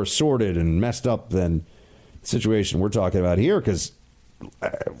way more sordid and messed up than the situation we're talking about here. Because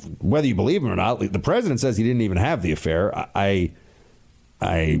whether you believe him or not, the president says he didn't even have the affair. I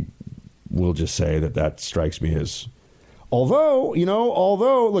will just say that strikes me as, although,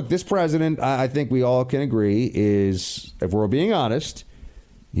 look, this president, I think we all can agree, is, if we're being honest,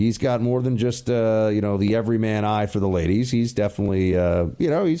 he's got more than just, the everyman eye for the ladies. He's definitely,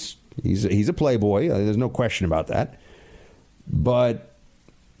 he's a playboy. There's no question about that. But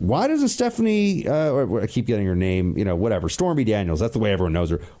why doesn't Stephanie, I keep getting her name, whatever, Stormy Daniels, that's the way everyone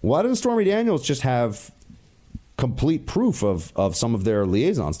knows her. Why doesn't Stormy Daniels just have complete proof of some of their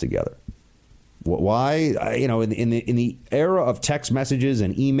liaisons together? Why, in the era of text messages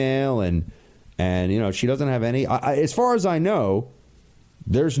and email and she doesn't have any, as far as I know,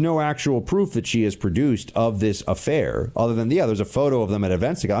 there's no actual proof that she has produced of this affair other than, there's a photo of them at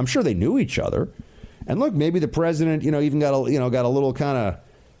events together. I'm sure they knew each other. And look, maybe the president, even got a little kind of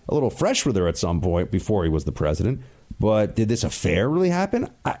a little fresh with her at some point before he was the president. But did this affair really happen?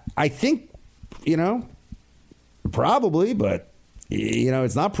 I think, probably, but,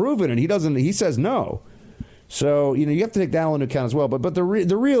 it's not proven, and he says no. So, you have to take that into account as well. But the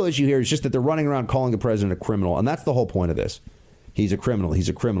real issue here is just that they're running around calling the president a criminal, and that's the whole point of this. He's a criminal. He's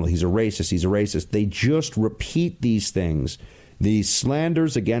a criminal. He's a racist. He's a racist. They just repeat these things, these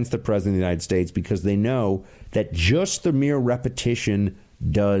slanders against the president of the United States, because they know that just the mere repetition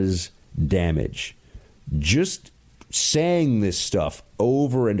does damage. Just saying this stuff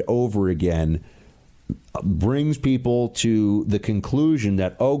over and over again brings people to the conclusion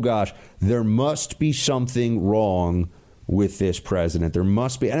that, oh gosh, there must be something wrong with this president. There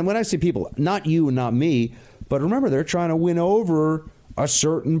must be. And when I say people, not you and not me, but remember, they're trying to win over a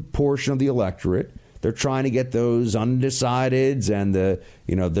certain portion of the electorate. They're trying to get those undecideds, and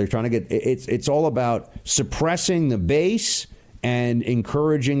they're trying to get. It's all about suppressing the base and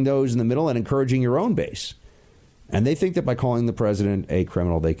encouraging those in the middle and encouraging your own base. And they think that by calling the president a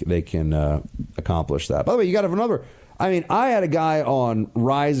criminal, they can accomplish that. By the way, you got to have another. I mean, I had a guy on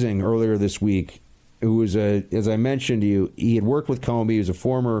Rising earlier this week who was, as I mentioned to you, he had worked with Comey. He was a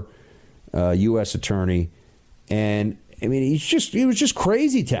former U.S. attorney. And, I mean, he was just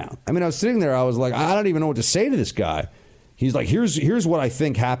crazy town. I mean, I was sitting there. I was like, I don't even know what to say to this guy. He's like, here's what I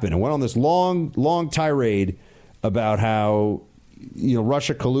think happened. And went on this long tirade about how,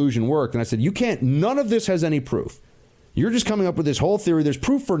 Russia collusion worked. And I said, none of this has any proof. You're just coming up with this whole theory. There's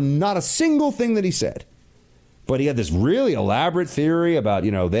proof for not a single thing that he said. But he had this really elaborate theory about,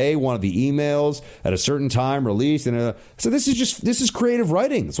 they wanted the emails at a certain time released. And so this is creative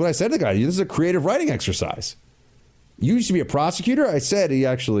writing. That's what I said to the guy. This is a creative writing exercise. You used to be a prosecutor? I said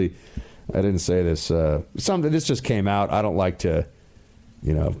I didn't say this. This just came out. I don't like to,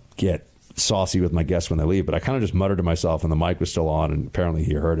 get saucy with my guests when they leave, but I kind of just muttered to myself, and the mic was still on, and apparently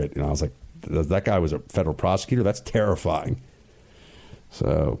he heard it. I was like, that guy was a federal prosecutor? That's terrifying.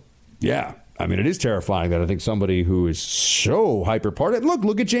 So, yeah. I mean, it is terrifying that I think somebody who is so hyper-partisan.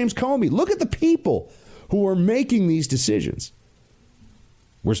 Look at James Comey. Look at the people who are making these decisions.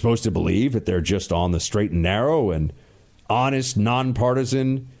 We're supposed to believe that they're just on the straight and narrow and honest,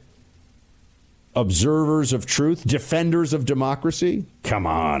 nonpartisan observers of truth, defenders of democracy. Come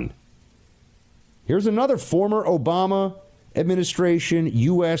on. Here's another former Obama administration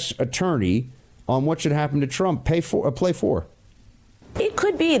U.S. attorney on what should happen to Trump. Play four. It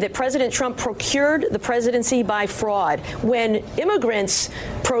could be that President Trump procured the presidency by fraud. When immigrants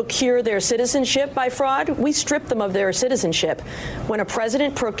procure their citizenship by fraud, we strip them of their citizenship. When a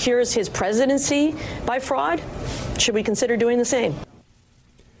president procures his presidency by fraud, should we consider doing the same?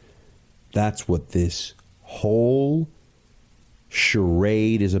 That's what this whole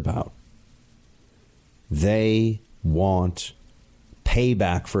charade is about. They want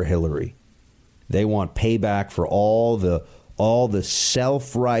payback for Hillary. They want payback for all the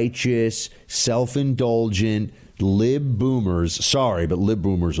self-righteous, self-indulgent lib boomers. Sorry, but lib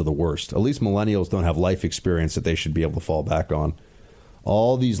boomers are the worst. At least millennials don't have life experience that they should be able to fall back on.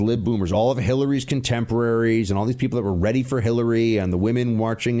 All these lib boomers, all of Hillary's contemporaries, and all these people that were ready for Hillary, and the women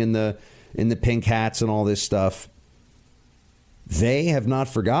marching in the pink hats and all this stuff, they have not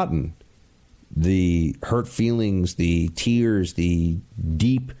forgotten the hurt feelings, the tears, the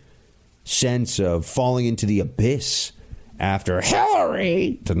deep sense of falling into the abyss after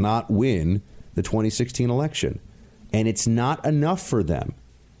Hillary to not win the 2016 election. And it's not enough for them.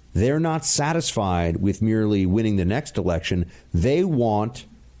 They're not satisfied with merely winning the next election. They want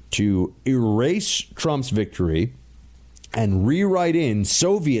to erase Trump's victory and rewrite in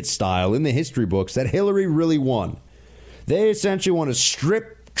Soviet style in the history books that Hillary really won. They essentially want to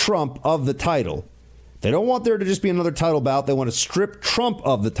strip Trump of the title. They don't want there to just be another title bout. They want to strip Trump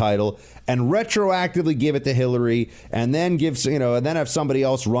of the title and retroactively give it to Hillary, and then have somebody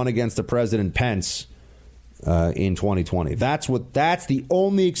else run against the President Pence in 2020. That's the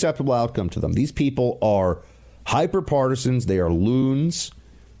only acceptable outcome to them. These people are hyper partisans. They are loons.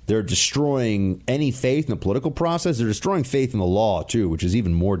 They're destroying any faith in the political process. They're destroying faith in the law too, which is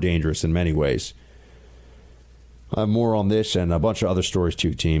even more dangerous in many ways. More on this and a bunch of other stories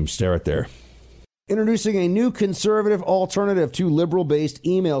too, team. Stay right there. Introducing a new conservative alternative to liberal-based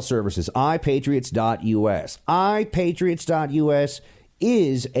email services, iPatriots.us. iPatriots.us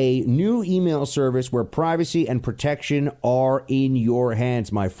is a new email service where privacy and protection are in your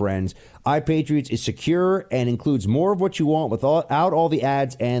hands, my friends. iPatriots is secure and includes more of what you want without all the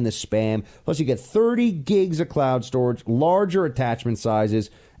ads and the spam. Plus, you get 30 gigs of cloud storage, larger attachment sizes,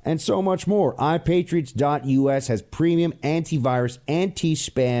 and so much more. iPatriots.us has premium antivirus,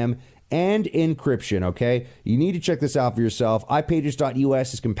 anti-spam, and encryption, okay? You need to check this out for yourself.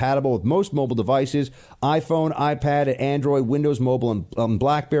 iPatriots.us is compatible with most mobile devices, iPhone, iPad, Android, Windows Mobile, and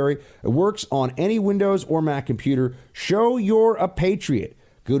BlackBerry. It works on any Windows or Mac computer. Show you're a patriot.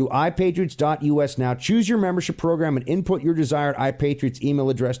 Go to iPatriots.us now. Choose your membership program and input your desired iPatriots email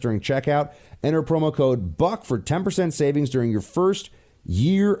address during checkout. Enter promo code BUCK for 10% savings during your first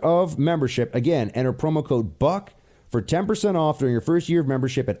year of membership. Again, enter promo code BUCK for 10% off during your first year of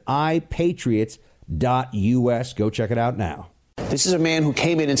membership at iPatriots.us. Go check it out now. This is a man who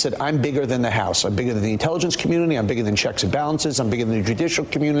came in and said, I'm bigger than the House. I'm bigger than the intelligence community. I'm bigger than checks and balances. I'm bigger than the judicial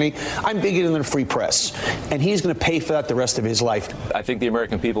community. I'm bigger than the free press. And he's going to pay for that the rest of his life. I think the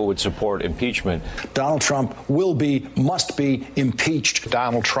American people would support impeachment. Donald Trump must be impeached.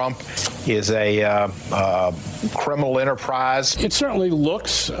 Donald Trump is a criminal enterprise. It certainly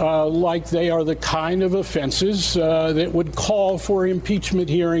looks like they are the kind of offenses that would call for impeachment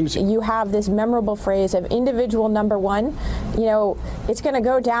hearings. You have this memorable phrase of individual number one. You know, it's going to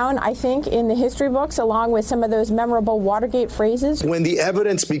go down, I think, in the history books, along with some of those memorable Watergate phrases. When the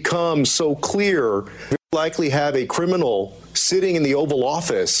evidence becomes so clear, we likely have a criminal sitting in the Oval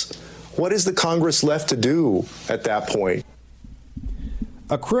Office. What is the Congress left to do at that point?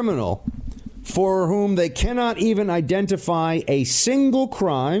 A criminal for whom they cannot even identify a single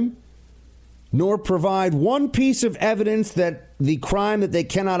crime, nor provide one piece of evidence that the crime that they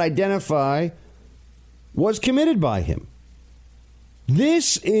cannot identify was committed by him.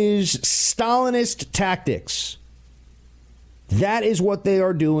 This is Stalinist tactics. That is what they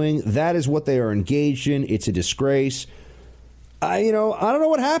are doing. That is what they are engaged in. It's a disgrace. I don't know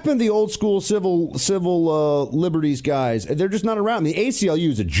what happened to the old school civil liberties guys. They're just not around. The ACLU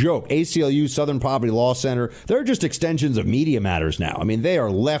is a joke. ACLU, Southern Poverty Law Center, they're just extensions of Media Matters now. I mean, they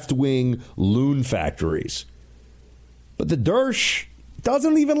are left-wing loon factories. But the Dersh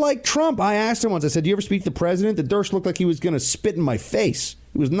doesn't even like Trump. I asked him once, I said, do you ever speak to the president? The Dersh looked like he was going to spit in my face.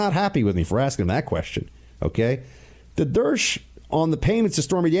 He was not happy with me for asking him that question. Okay? The Dersh on the payments to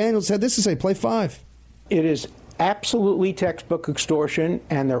Stormy Daniels said this is a play 5. It is absolutely textbook extortion,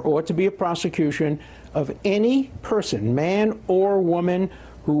 and there ought to be a prosecution of any person, man or woman,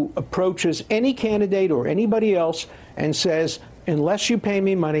 who approaches any candidate or anybody else and says, unless you pay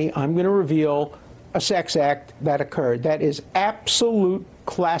me money, I'm going to reveal a sex act that occurred. That is absolute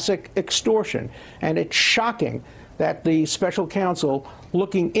classic extortion. And it's shocking that the special counsel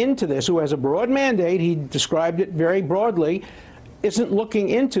looking into this, who has a broad mandate, he described it very broadly, isn't looking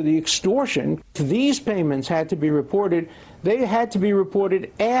into the extortion. These payments had to be reported. They had to be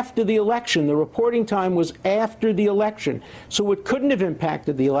reported after the election. The reporting time was after the election. So it couldn't have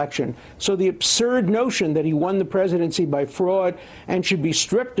impacted the election. So the absurd notion that he won the presidency by fraud and should be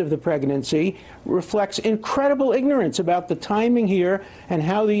stripped of the presidency reflects incredible ignorance about the timing here and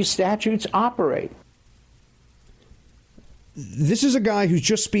how these statutes operate. This is a guy who's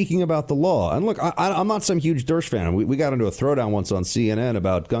just speaking about the law. And look, I'm not some huge Dersh fan. We got into a throwdown once on CNN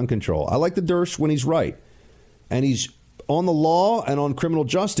about gun control. I like the Dersh when he's right. And he's on the law and on criminal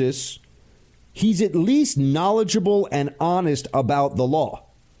justice. He's at least knowledgeable and honest about the law.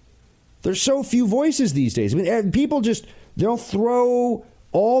 There's so few voices these days. I mean, people they'll throw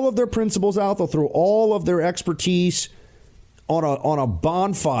all of their principles out. They'll throw all of their expertise on a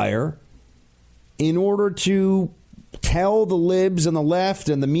bonfire in order to tell the libs and the left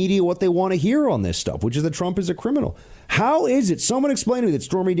and the media what they want to hear on this stuff, which is that Trump is a criminal. How is it? Someone explain to me that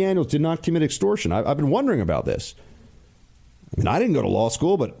Stormy Daniels did not commit extortion. I've been wondering about this. I mean, I didn't go to law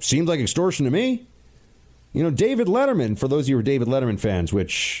school, but it seems like extortion to me. You know, David Letterman, for those of you who are David Letterman fans,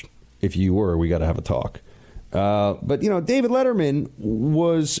 which if you were, we got to have a talk. But, you know, David Letterman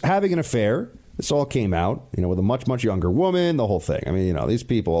was having an affair. This all came out, you know, with a much, much younger woman, the whole thing. I mean, you know, these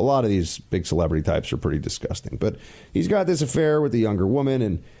people, a lot of these big celebrity types are pretty disgusting. But he's got this affair with the younger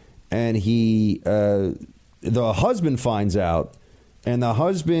woman, and he, the husband finds out, and the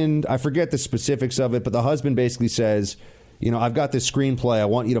husband, I forget the specifics of it, but the husband basically says, you know, I've got this screenplay. I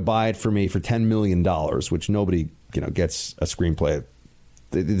want you to buy it for me for $10 million, which nobody, you know, gets a screenplay.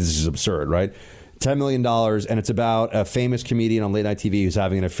 This is absurd, right? $10 million, and it's about a famous comedian on late night TV who's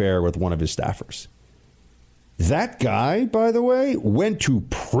having an affair with one of his staffers. That guy, by the way, went to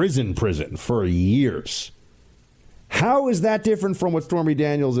prison for years. How is that different from what Stormy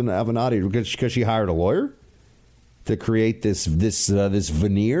Daniels and Avenatti, because she hired a lawyer to create this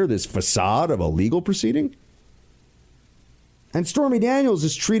veneer, this facade of a legal proceeding? And Stormy Daniels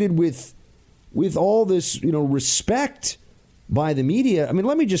is treated with all this, you know, respect by the media. I mean,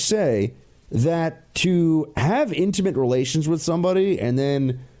 let me just say that to have intimate relations with somebody and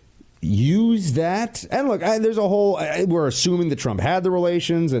then use that, and look, there's a whole, we're assuming that Trump had the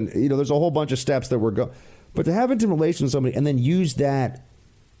relations, and there's a whole bunch of steps that we're going, but to have intimate relations with somebody and then use that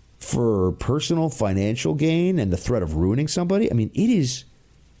for personal financial gain and the threat of ruining somebody, I mean, it is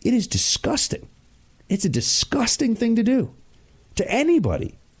disgusting. It's a disgusting thing to do to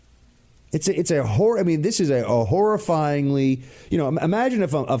anybody. It's a horror. I mean, this is a horrifyingly, imagine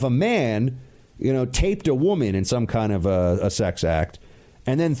if a man, taped a woman in some kind of a sex act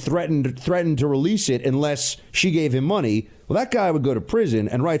and then threatened to release it unless she gave him money. Well, that guy would go to prison,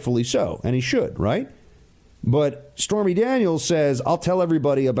 and rightfully so, and he should, right? But Stormy Daniels says, I'll tell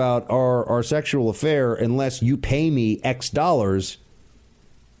everybody about our sexual affair unless you pay me X dollars.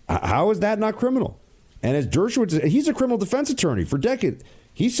 How is that not criminal? And as Dershowitz, he's a criminal defense attorney for decades.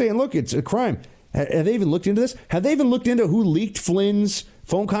 He's saying, look, it's a crime. Have they even looked into this? Have they even looked into who leaked Flynn's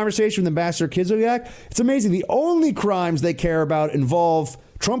phone conversation with Ambassador Kislyak? It's amazing. The only crimes they care about involve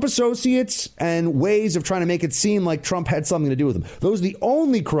Trump associates and ways of trying to make it seem like Trump had something to do with them. Those are the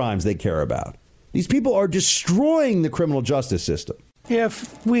only crimes they care about. These people are destroying the criminal justice system.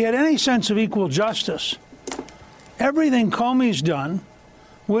 If we had any sense of equal justice, everything Comey's done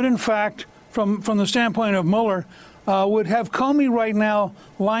would, in fact, from the standpoint of Mueller, would have Comey right now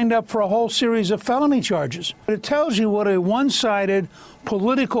lined up for a whole series of felony charges. It tells you what a one-sided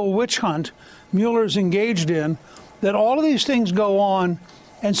political witch hunt Mueller's engaged in, that all of these things go on,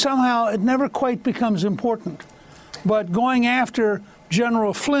 and somehow it never quite becomes important. But going after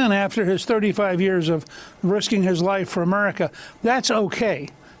General Flynn after his 35 years of risking his life for America, that's okay,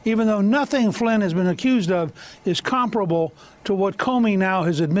 even though nothing Flynn has been accused of is comparable to what Comey now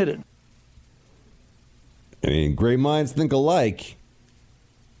has admitted. I mean, great minds think alike.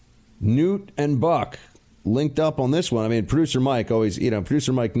 Newt and Buck linked up on this one. I mean, producer Mike always,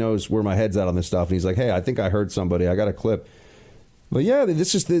 producer Mike knows where my head's at on this stuff. And he's like, hey, I think I heard somebody. I got a clip. But yeah,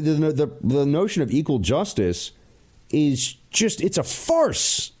 this is the notion of equal justice is just, it's a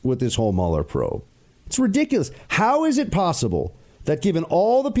farce with this whole Mueller probe. It's ridiculous. How is it possible that given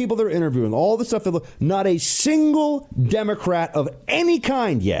all the people they're interviewing, all the stuff, not a single Democrat of any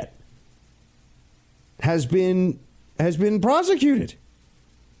kind yet has been prosecuted?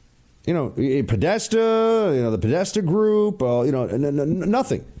 Podesta, the Podesta group,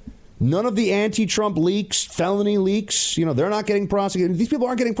 nothing. None of the anti-Trump leaks, felony leaks, they're not getting prosecuted. These people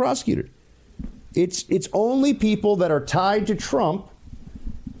aren't getting prosecuted. It's only people that are tied to Trump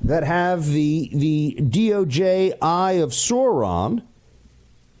that have the DOJ eye of Sauron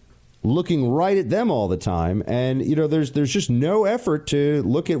looking right at them all the time. And, there's just no effort to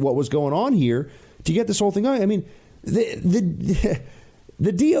look at what was going on here to get this whole thing going. I mean, the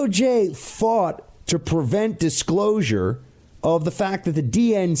DOJ fought to prevent disclosure of the fact that the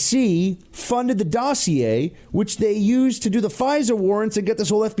DNC funded the dossier, which they used to do the FISA warrants and get this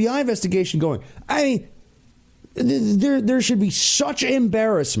whole FBI investigation going. I mean, there should be such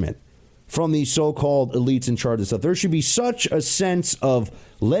embarrassment from these so-called elites in charge of stuff. There should be such a sense of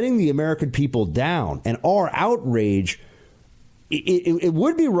letting the American people down, and our outrage, it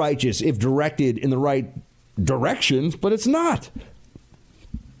would be righteous if directed in the right directions, but it's not.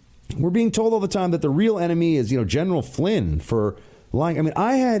 We're being told all the time that the real enemy is, General Flynn for lying. I mean,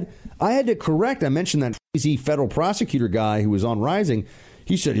 I had to correct. I mentioned that crazy federal prosecutor guy who was on Rising.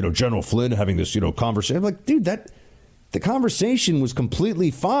 He said, General Flynn having this, conversation. I'm like, dude, the conversation was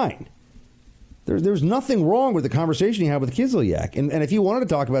completely fine. There's nothing wrong with the conversation he had with Kislyak. And if you wanted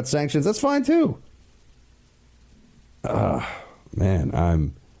to talk about sanctions, that's fine too.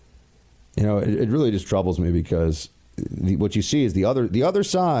 Man, it really just troubles me because what you see is the other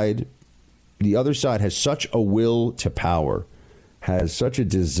side has such a will to power, has such a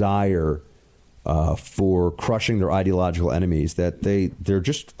desire for crushing their ideological enemies that they're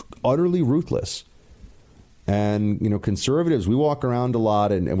just utterly ruthless. And conservatives, we walk around a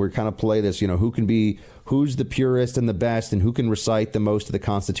lot and we kind of play this, who's the purest and the best and who can recite the most of the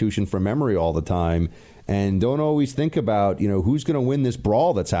Constitution from memory all the time, and don't always think about who's going to win this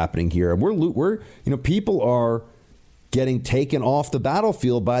brawl that's happening here. And we're people are getting taken off the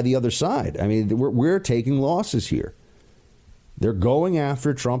battlefield by the other side. I mean, we're taking losses here. They're going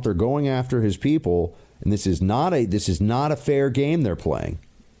after Trump. They're going after his people. And this is not a fair game they're playing.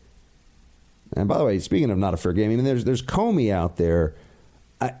 And by the way, speaking of not a fair game, I mean, there's Comey out there.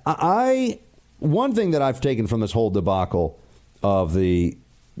 One thing that I've taken from this whole debacle of the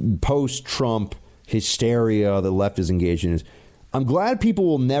post-Trump hysteria the left is engaged in is I'm glad people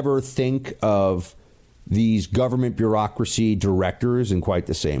will never think of these government bureaucracy directors in quite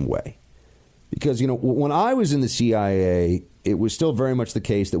the same way. Because, when I was in the CIA, it was still very much the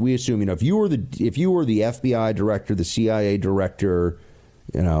case that we assume, if you were the FBI director, the CIA director,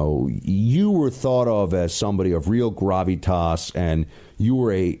 you were thought of as somebody of real gravitas, and you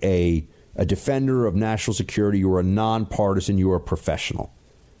were a defender of national security. You were a nonpartisan. You were a professional.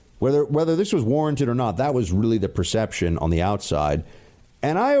 Whether this was warranted or not, that was really the perception on the outside.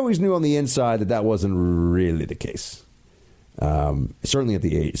 And I always knew on the inside that wasn't really the case. Certainly at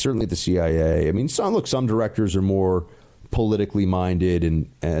the CIA. I mean, some directors are more politically minded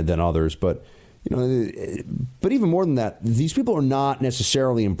than others, but even more than that, these people are not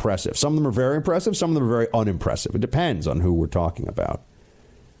necessarily impressive. Some of them are very impressive. Some of them are very unimpressive. It depends on who we're talking about.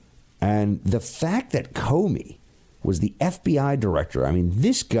 And the fact that Comey was the FBI director, I mean,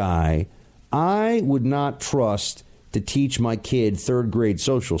 this guy, I would not trust to teach my kid third grade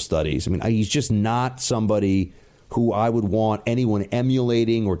social studies. I mean, he's just not somebody who I would want anyone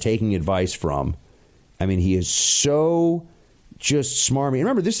emulating or taking advice from. I mean, he is so just smarmy.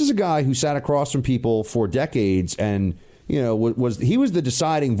 Remember, this is a guy who sat across from people for decades and, he was the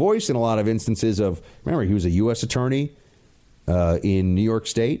deciding voice in a lot of instances of, remember, he was a U.S. attorney in New York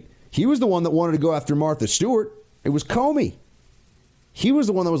State. He was the one that wanted to go after Martha Stewart. It was Comey. He was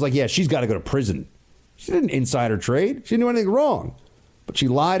the one that was like, yeah, she's got to go to prison. She didn't insider trade. She didn't do anything wrong. But she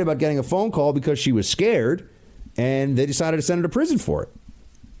lied about getting a phone call because she was scared, and they decided to send her to prison for it.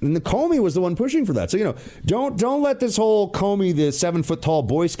 And the Comey was the one pushing for that. So, don't let this whole Comey, the 7-foot-tall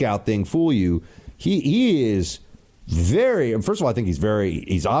Boy Scout thing fool you. He is very, first of all, I think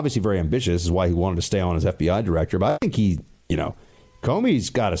he's obviously very ambitious. This is why he wanted to stay on as FBI director. But I think Comey's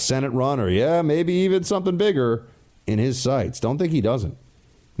got a Senate run or, maybe even something bigger in his sights. Don't think he doesn't.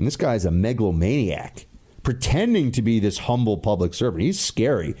 And this guy's a megalomaniac, pretending to be this humble public servant. He's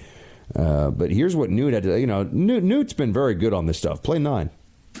scary. But here's what Newt had to, Newt's been very good on this stuff. Play 9.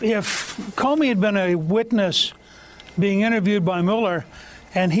 If Comey had been a witness being interviewed by Mueller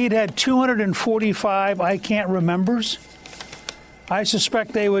and he'd had 245 I can't remembers, I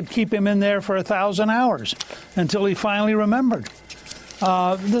suspect they would keep him in there for 1,000 hours until he finally remembered.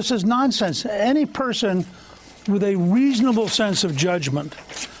 This is nonsense. Any person with a reasonable sense of judgment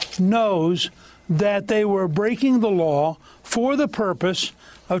knows that they were breaking the law for the purpose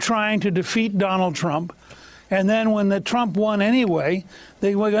of trying to defeat Donald Trump. And then when Trump won anyway,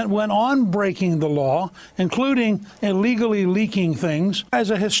 they went on breaking the law, including illegally leaking things. As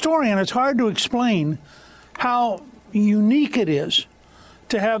a historian, it's hard to explain how unique it is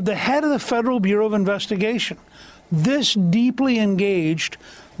to have the head of the Federal Bureau of Investigation this deeply engaged,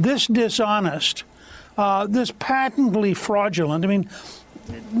 this dishonest, this patently fraudulent. I mean,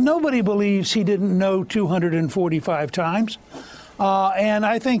 nobody believes he didn't know 245 times. And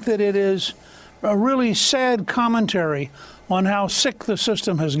I think that it is a really sad commentary on how sick the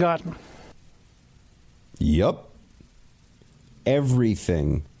system has gotten. Yup.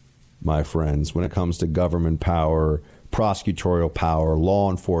 Everything, my friends, when it comes to government power, prosecutorial power,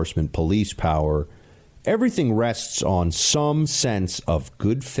 law enforcement, police power, everything rests on some sense of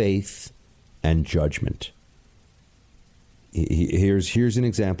good faith and judgment. Here's an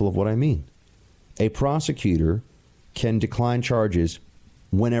example of what I mean. A prosecutor can decline charges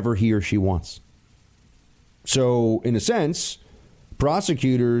whenever he or she wants. So, in a sense,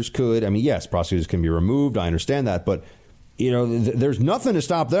 prosecutors could, yes, prosecutors can be removed. I understand that. But, there's nothing to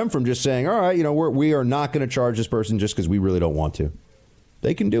stop them from just saying, all right, we are not going to charge this person just because we really don't want to.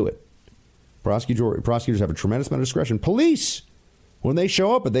 They can do it. Prosecutors have a tremendous amount of discretion. Police, when they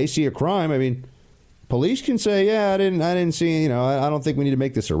show up and they see a crime, police can say, yeah, I didn't see, I don't think we need to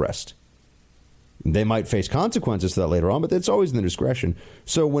make this arrest. They might face consequences to that later on, but it's always in the discretion.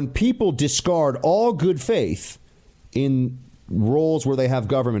 So when people discard all good faith in roles where they have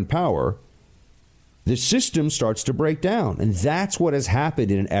government power, the system starts to break down. And that's what has happened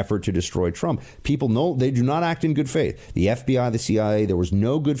in an effort to destroy Trump. People know they do not act in good faith. The FBI, the CIA, there was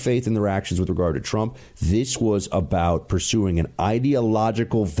no good faith in their actions with regard to Trump. This was about pursuing an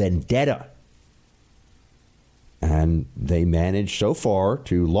ideological vendetta. And they managed so far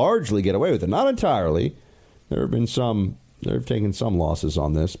to largely get away with it. Not entirely. There have been some, they've taken some losses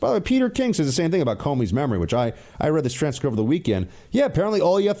on this. By the way, Peter King says the same thing about Comey's memory, which I read this transcript over the weekend. Yeah, apparently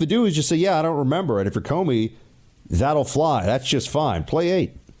all you have to do is just say, yeah, I don't remember it. If you're Comey, that'll fly. That's just fine. Play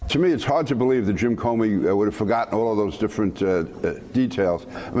 8. To me, it's hard to believe that Jim Comey would have forgotten all of those different details.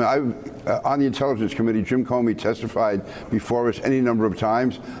 On the Intelligence Committee, Jim Comey testified before us any number of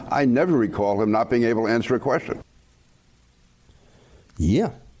times. I never recall him not being able to answer a question.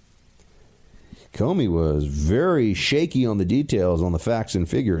 Yeah. Comey was very shaky on the details, on the facts and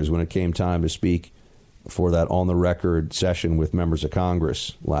figures when it came time to speak for that on-the-record session with members of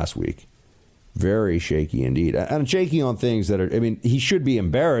Congress last week. Very shaky indeed. And shaky on things that are, he should be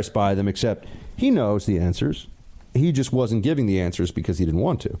embarrassed by them, except he knows the answers. He just wasn't giving the answers because he didn't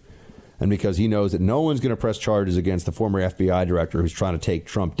want to. And because he knows that no one's going to press charges against the former FBI director who's trying to take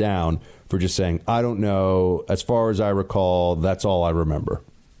Trump down for just saying, I don't know. As far as I recall, that's all I remember.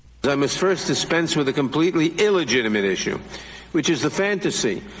 I must first dispense with a completely illegitimate issue, which is the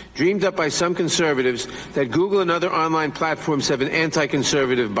fantasy dreamed up by some conservatives that Google and other online platforms have an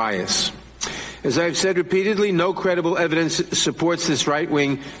anti-conservative bias. As I've said repeatedly, no credible evidence supports this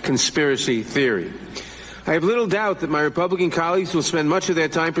right-wing conspiracy theory. I have little doubt that my Republican colleagues will spend much of their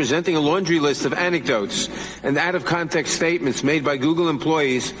time presenting a laundry list of anecdotes and out-of-context statements made by Google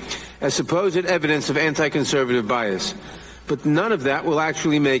employees as supposed evidence of anti-conservative bias. But none of that will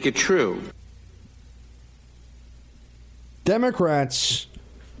actually make it true. Democrats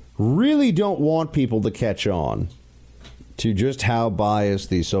really don't want people to catch on to just how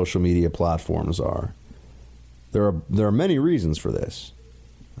biased these social media platforms are. There are many reasons for this.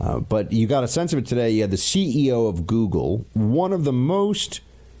 But you got a sense of it today. You had the CEO of Google, one of the most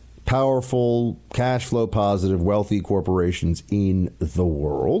powerful, cash flow positive, wealthy corporations in the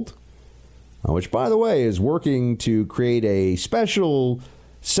world, which, by the way, is working to create a special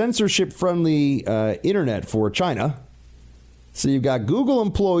censorship-friendly internet for China. So you've got Google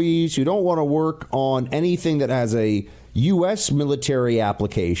employees who don't want to work on anything that has a U.S. military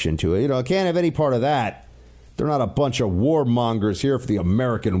application to it. Can't have any part of that. They're not a bunch of warmongers here for the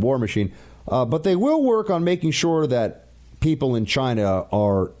American war machine. But they will work on making sure that people in China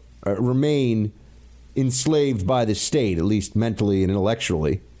are remain enslaved by the state, at least mentally and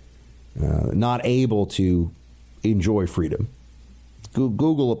intellectually, not able to enjoy freedom.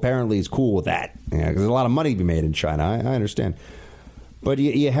 Google apparently is cool with that, because there's a lot of money to be made in China. I understand. But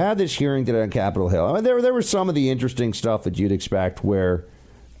you had this hearing today on Capitol Hill. I mean, there was some of the interesting stuff that you'd expect, where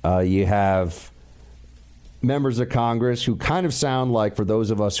you have members of Congress who kind of sound like, for those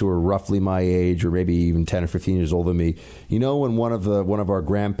of us who are roughly my age, or maybe even 10 or 15 years older than me, when one of our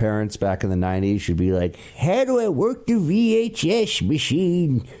grandparents back in the 90s should be like, how do I work the VHS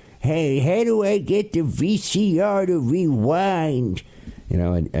machine? Hey, how do I get the VCR to rewind?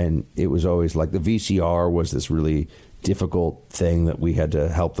 And it was always like the VCR was this really difficult thing that we had to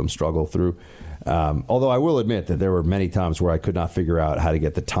help them struggle through. Although I will admit that there were many times where I could not figure out how to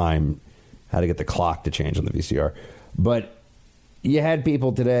get the clock to change on the VCR. But you had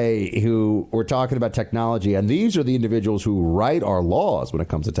people today who were talking about technology, and these are the individuals who write our laws when it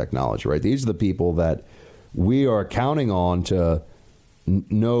comes to technology, right? These are the people that we are counting on to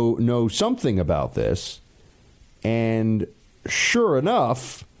know something about this. And sure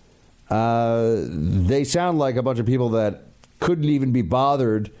enough, they sound like a bunch of people that couldn't even be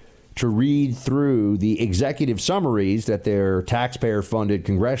bothered to read through the executive summaries that their taxpayer-funded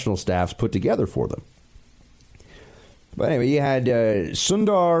congressional staffs put together for them. But anyway, you had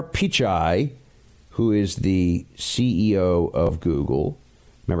Sundar Pichai, who is the CEO of Google.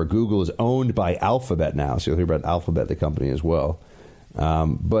 Remember, Google is owned by Alphabet now, so you'll hear about Alphabet, the company, as well.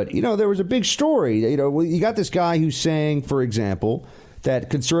 But, there was a big story. You got this guy who's saying, for example,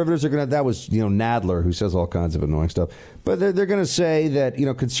 that conservatives are going to, that was, Nadler, who says all kinds of annoying stuff. But they're going to say that,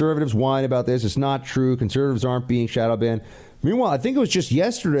 conservatives whine about this. It's not true. Conservatives aren't being shadow banned. Meanwhile, I think it was just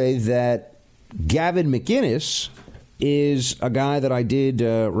yesterday that Gavin McInnes is a guy that I did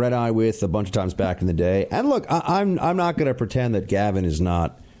red eye with a bunch of times back in the day. And look, I'm not going to pretend that Gavin is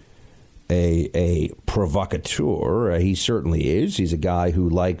not a provocateur. He certainly is. He's a guy who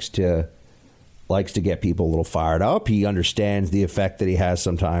likes to get people a little fired up. He understands the effect that he has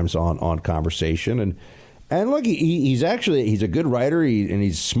sometimes on conversation. And look, he's a good writer, and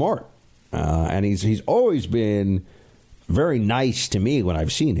he's smart. And he's always been very nice to me when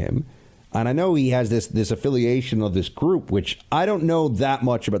I've seen him. And I know he has this affiliation of this group, which I don't know that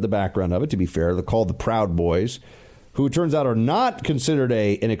much about the background of it, to be fair. They're called the Proud Boys, who it turns out are not considered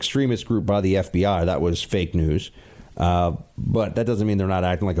an extremist group by the FBI. That was fake news. But that doesn't mean they're not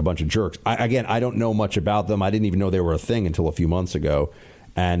acting like a bunch of jerks. I don't know much about them. I didn't even know they were a thing until a few months ago.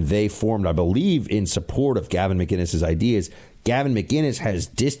 And they formed, I believe, in support of Gavin McInnes' ideas. Gavin McInnes has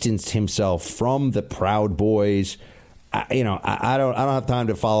distanced himself from the Proud Boys. I don't have time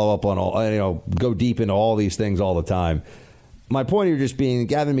to follow up on all, go deep into all these things all the time. My point here just being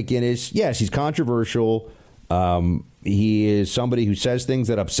Gavin McInnes, yes, he's controversial. He is somebody who says things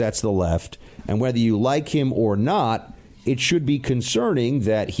that upsets the left. And whether you like him or not, it should be concerning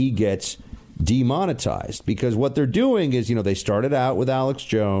that he gets demonetized. Because what they're doing is, they started out with Alex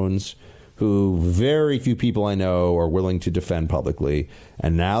Jones, who very few people I know are willing to defend publicly.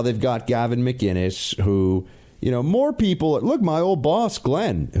 And now they've got Gavin McInnes, who, more people. Look, my old boss,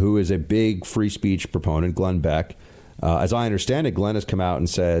 Glenn, who is a big free speech proponent, Glenn Beck. As I understand it, Glenn has come out and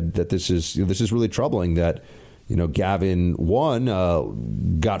said that this is really troubling that, Gavin,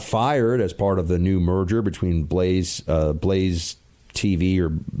 one, got fired as part of the new merger between Blaze TV,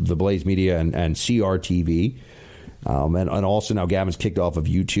 or the Blaze Media, and CRTV. And also now Gavin's kicked off of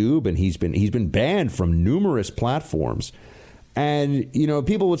YouTube, and he's been banned from numerous platforms. And,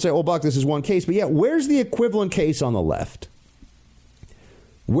 people would say, oh, Buck, this is one case. But, yeah, where's the equivalent case on the left?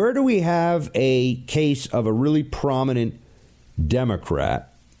 Where do we have a case of a really prominent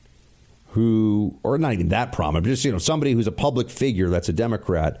Democrat who, or not even that prominent, but just, somebody who's a public figure that's a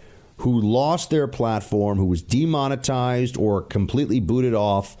Democrat who lost their platform, who was demonetized or completely booted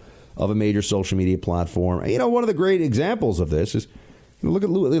off of a major social media platform? One of the great examples of this is, look at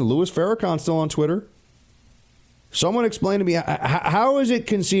Louis Farrakhan still on Twitter. Someone explain to me, how is it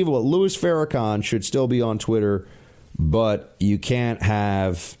conceivable that Louis Farrakhan should still be on Twitter, but you can't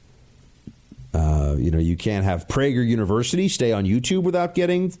have, you can't have Prager University stay on YouTube without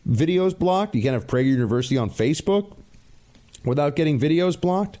getting videos blocked? You can't have Prager University on Facebook without getting videos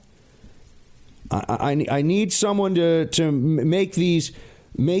blocked? I need someone to make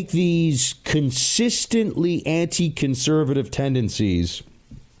these consistently anti-conservative tendencies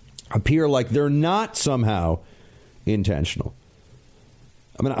appear like they're not somehow intentional.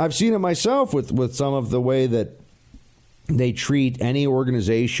 I mean, I've seen it myself with some of the way that they treat any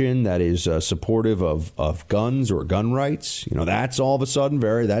organization that is supportive of guns or gun rights. That's all of a sudden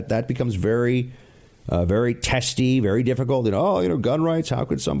that becomes very testy, very difficult. Gun rights. How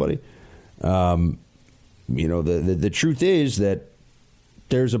could somebody? The truth is that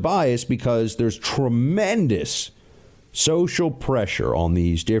there's a bias because there's tremendous social pressure on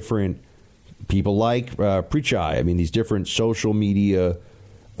these different people like Preachai. I mean, these different social media,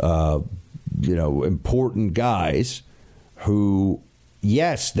 important guys who,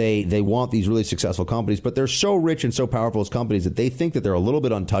 yes, they want these really successful companies, but they're so rich and so powerful as companies that they think that they're a little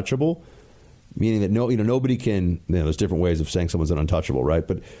bit untouchable. Meaning that nobody can. There's different ways of saying someone's an untouchable, right?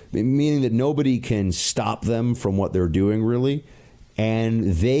 But meaning that nobody can stop them from what they're doing, really,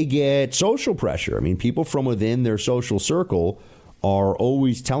 and they get social pressure. I mean, people from within their social circle are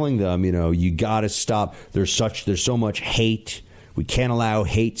always telling them, you got to stop. There's so much hate. We can't allow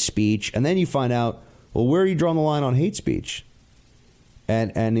hate speech. And then you find out, well, where are you drawing the line on hate speech?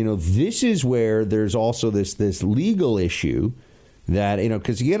 And this is where there's also this legal issue. That,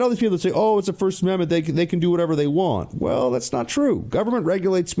 because you get all these people that say, oh, it's a First Amendment, they can do whatever they want. Well, that's not true. Government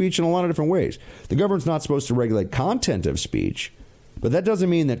regulates speech in a lot of different ways. The government's not supposed to regulate content of speech, but that doesn't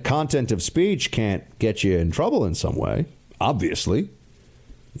mean that content of speech can't get you in trouble in some way, obviously.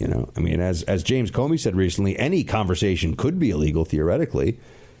 As James Comey said recently, any conversation could be illegal theoretically.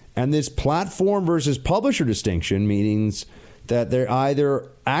 And this platform versus publisher distinction means that they either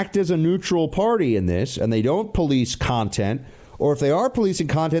act as a neutral party in this and they don't police content, or if they are policing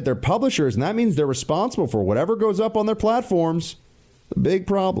content, they're publishers, and that means they're responsible for whatever goes up on their platforms. A big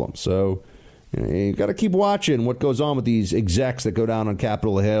problem. So you got to keep watching what goes on with these execs that go down on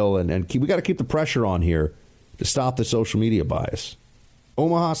Capitol Hill, and we got to keep the pressure on here to stop the social media bias.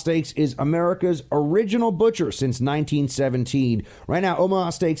 Omaha Steaks is America's original butcher since 1917. Right now, Omaha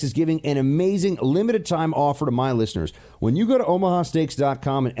Steaks is giving an amazing limited-time offer to my listeners. When you go to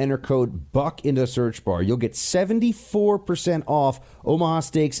omahasteaks.com and enter code BUCK into the search bar, you'll get 74% off Omaha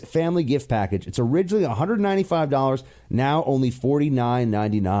Steaks Family Gift Package. It's originally $195, now only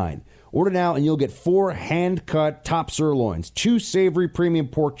 $49.99. Order now and you'll get 4 hand-cut top sirloins, 2 savory premium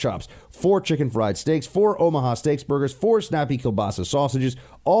pork chops, 4 chicken fried steaks, 4 Omaha Steaks burgers, 4 snappy kielbasa sausages,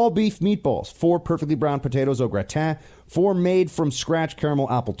 all beef meatballs, 4 perfectly browned potatoes au gratin, 4 made-from-scratch caramel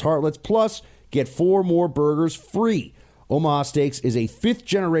apple tartlets, plus get 4 more burgers free. Omaha Steaks is a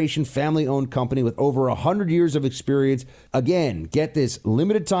 5th-generation family-owned company with over 100 years of experience. Again, get this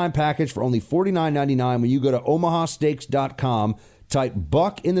limited-time package for only $49.99 when you go to omahasteaks.com. Type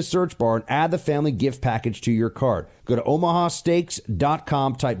BUCK in the search bar and add the family gift package to your cart. Go to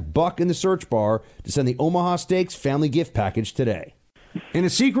omahasteaks.com, type BUCK in the search bar to send the Omaha Steaks family gift package today. In a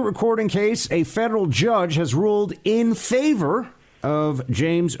secret recording case, a federal judge has ruled in favor of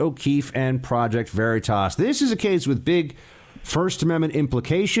James O'Keefe and Project Veritas. This is a case with big First Amendment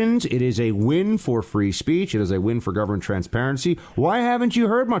implications. It is a win for free speech. It is a win for government transparency. Why haven't you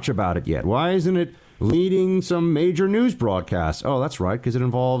heard much about it yet? Why isn't it leading some major news broadcasts? Oh, that's right, because it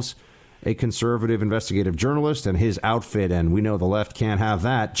involves a conservative investigative journalist and his outfit, and we know the left can't have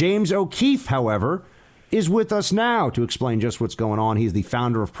that. James O'Keefe, however, is with us now to explain just what's going on. He's the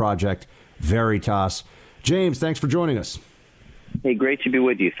founder of Project Veritas. James, thanks for joining us. Hey, great to be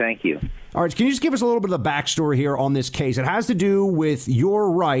with you. Thank you. All right, can you just give us a little bit of the backstory here on this case? It has to do with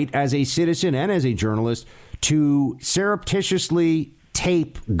your right as a citizen and as a journalist to surreptitiously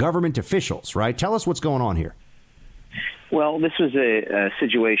tape government officials, right? Tell us what's going on here. Well, this was a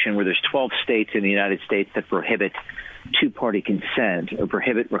situation where there's 12 states in the United States that prohibit two-party consent or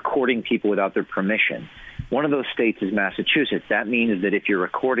prohibit recording people without their permission. One of those states is Massachusetts. That means that if you're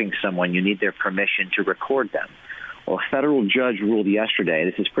recording someone, you need their permission to record them. Well, a federal judge ruled yesterday,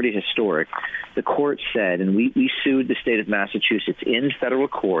 this is pretty historic, the court said, and we sued the state of Massachusetts in federal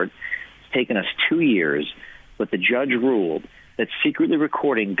court. It's taken us 2 years, but the judge ruled that secretly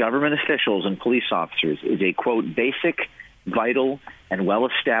recording government officials and police officers is a, quote, basic, vital, and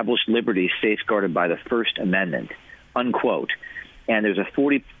well-established liberty safeguarded by the First Amendment, unquote. And there's a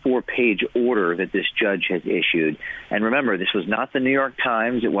 44-page order that this judge has issued. And remember, this was not the New York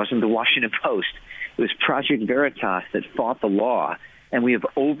Times. It wasn't the Washington Post. It was Project Veritas that fought the law. And we have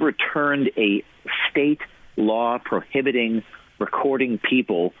overturned a state law prohibiting recording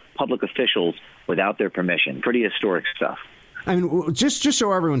people, public officials, without their permission. Pretty historic stuff. I mean, just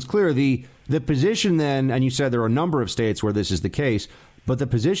so everyone's clear, the position then, and you said there are a number of states where this is the case, but the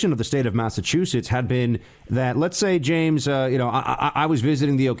position of the state of Massachusetts had been that, let's say, James, I was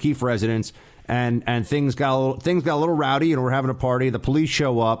visiting the O'Keefe residence and things got a little rowdy, and we're having a party. The police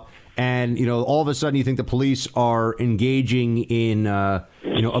show up, and all of a sudden you think the police are engaging in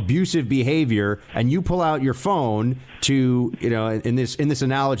abusive behavior, and you pull out your phone to in this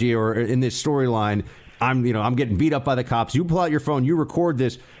analogy or in this storyline. I'm getting beat up by the cops. You pull out your phone, you record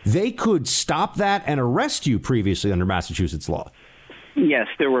this. They could stop that and arrest you previously under Massachusetts law. Yes,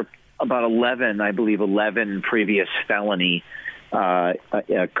 there were about 11 previous felony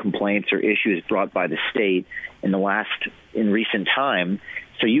complaints or issues brought by the state in recent time.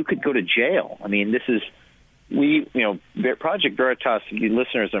 So you could go to jail. I mean, this is Project Veritas. You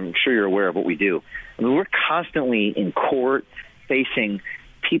listeners, I'm sure you're aware of what we do. I mean, we're constantly in court facing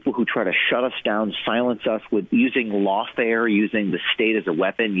people who try to shut us down, silence us with using lawfare, using the state as a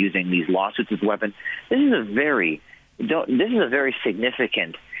weapon, using these lawsuits as a weapon. This is a very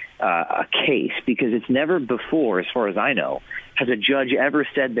significant case, because it's never before, as far as I know, has a judge ever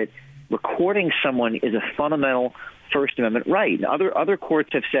said that recording someone is a fundamental First Amendment right. Now, other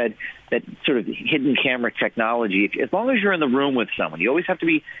courts have said that sort of hidden camera technology, as long as you're in the room with someone, you always have to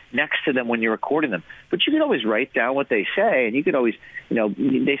be next to them when you're recording them. But you can always write down what they say, and you could always,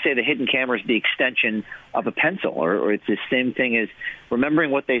 they say the hidden camera is the extension of a pencil, or it's the same thing as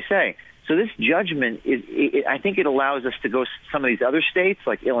remembering what they say. So this judgment, I think it allows us to go some of these other states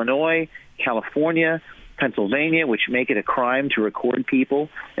like Illinois, California, Pennsylvania, which make it a crime to record people.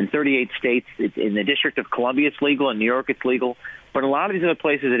 In 38 states, in the District of Columbia, it's legal. In New York, it's legal. But in a lot of these other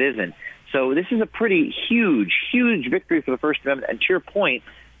places, it isn't. So this is a pretty huge victory for the First Amendment. And to your point,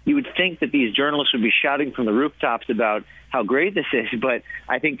 you would think that these journalists would be shouting from the rooftops about how great this is, but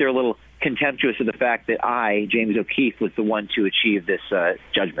I think they're a little contemptuous of the fact that James O'Keefe, was the one to achieve this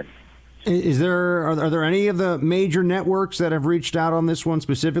judgment. Are there any of the major networks that have reached out on this one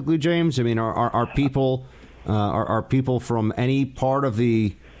specifically, James? I mean, are people from any part of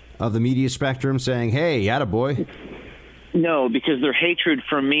the media spectrum saying, "Hey, attaboy"? No, because their hatred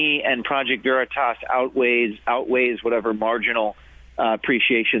for me and Project Veritas outweighs whatever marginal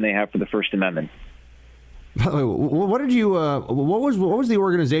appreciation they have for the First Amendment. By the way, what was the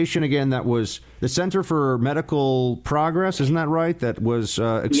organization again that was the Center for Medical Progress? Isn't that right? That was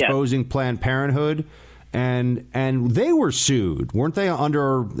exposing Planned Parenthood, and they were sued, weren't they,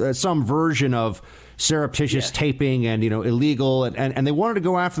 under some version of surreptitious taping and illegal, and they wanted to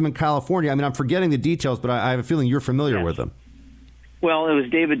go after them in California. I mean, I'm forgetting the details, but I have a feeling you're familiar with them. Well, it was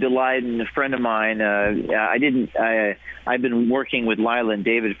David DeLayden, a friend of mine. I've been working with Lila and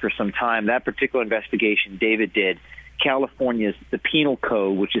David for some time. That particular investigation David did, California's the Penal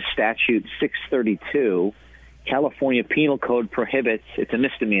Code, which is Statute 632. California Penal Code prohibits, it's a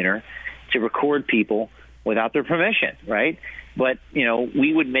misdemeanor, to record people without their permission, right? But,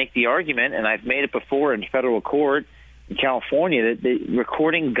 we would make the argument, and I've made it before in federal court in California, that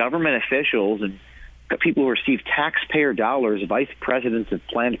recording government officials and people who receive taxpayer dollars, vice presidents of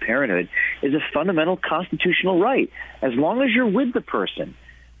Planned Parenthood, is a fundamental constitutional right, as long as you're with the person.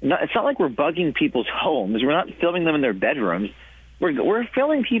 It's not like we're bugging people's homes. We're not filming them in their bedrooms. We're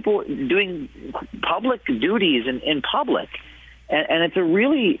filming people doing public duties in public. And it's a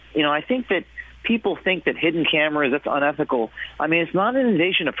really, I think that people think that hidden cameras, that's unethical. I mean, it's not an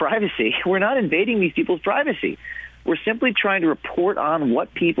invasion of privacy. We're not invading these people's privacy. We're simply trying to report on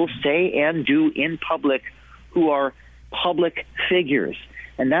what people say and do in public who are public figures.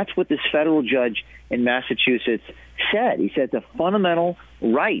 And that's what this federal judge in Massachusetts said. He said it's a fundamental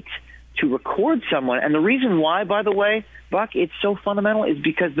right to record someone. And the reason why, by the way, Buck, it's so fundamental is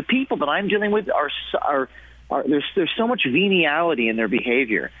because the people that I'm dealing with are there's so much veniality in their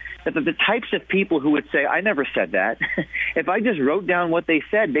behavior that the types of people who would say, I never said that, if I just wrote down what they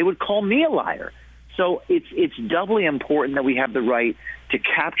said, they would call me a liar. So it's doubly important that we have the right to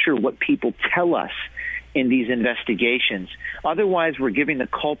capture what people tell us in these investigations. Otherwise, we're giving the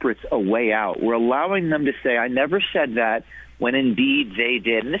culprits a way out. We're allowing them to say, I never said that, when indeed they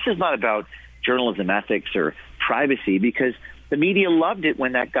did. And this is not about journalism ethics or privacy, because the media loved it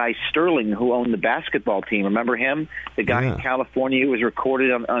when that guy Sterling, who owned the basketball team, remember him? The guy in California who was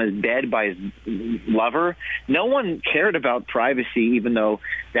recorded on his bed by his lover. No one cared about privacy, even though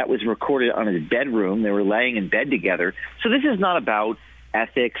that was recorded on his bedroom. They were laying in bed together. So this is not about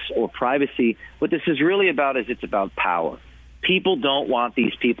ethics or privacy. What this is really about is it's about power. People don't want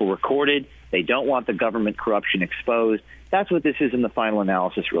these people recorded. They don't want the government corruption exposed. That's what this is in the final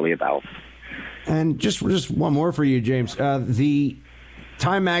analysis really about. And just one more for you, James. The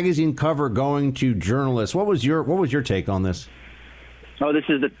Time magazine cover going to journalists. What was your take on this? Oh, this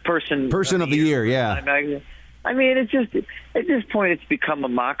is the person of the year. Yeah. Time magazine. I mean, it's just at this point, it's become a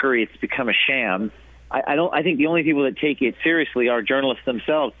mockery. It's become a sham. I think the only people that take it seriously are journalists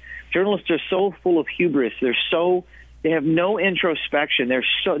themselves. Journalists are so full of hubris. They have no introspection.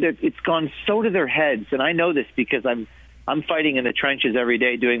 It's gone so to their heads, and I know this because I'm fighting in the trenches every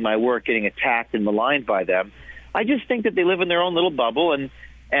day doing my work, getting attacked and maligned by them. I just think that they live in their own little bubble, and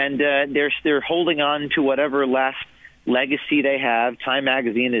they're holding on to whatever last legacy they have. Time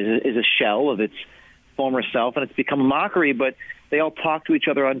magazine is a shell of its former self, and it's become a mockery, but they all talk to each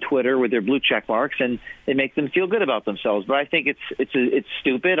other on Twitter with their blue check marks, and they make them feel good about themselves. But I think it's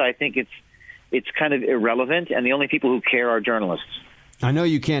stupid. I think it's kind of irrelevant, and the only people who care are journalists. I know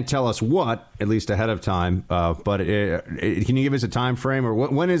you can't tell us what, at least ahead of time, but can you give us a time frame, or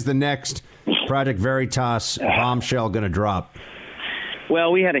when is the next Project Veritas bombshell going to drop?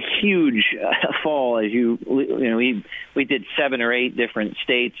 Well, we had a huge fall, as we did 7 or 8 different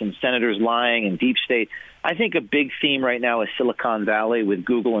states and senators lying and deep state. I think a big theme right now is Silicon Valley with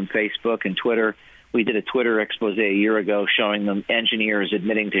Google and Facebook and Twitter. We did a Twitter expose a year ago showing them engineers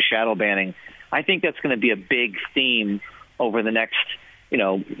admitting to shadow banning. I think that's going to be a big theme over the next,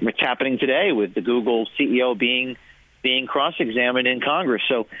 what's happening today with the Google CEO being cross-examined in Congress.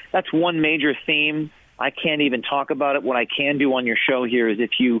 So that's one major theme. I can't even talk about it. What I can do on your show here is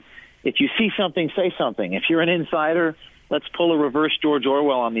if you see something, say something. If you're an insider, let's pull a reverse George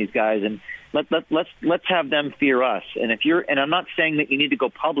Orwell on these guys, and let's have them fear us. And I'm not saying that you need to go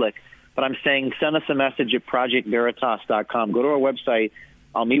public, but I'm saying send us a message at projectveritas.com. Go to our website.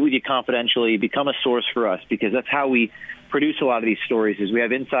 I'll meet with you confidentially. Become a source for us, because that's how we produce a lot of these stories, is we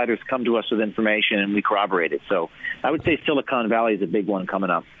have insiders come to us with information and we corroborate it. So I would say Silicon Valley is a big one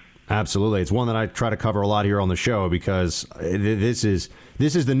coming up. Absolutely. It's one that I try to cover a lot here on the show, because this is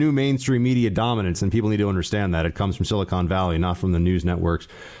the new mainstream media dominance, and people need to understand that. It comes from Silicon Valley, not from the news networks.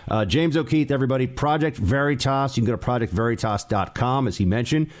 James O'Keefe, everybody, Project Veritas. You can go to projectveritas.com, as he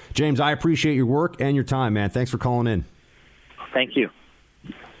mentioned. James, I appreciate your work and your time, man. Thanks for calling in. Thank you.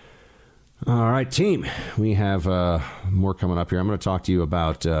 All right, team. We have more coming up here. I'm going to talk to you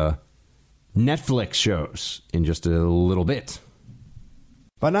about Netflix shows in just a little bit.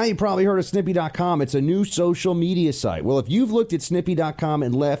 By now, you probably heard of Snippy.com. It's a new social media site. Well, if you've looked at Snippy.com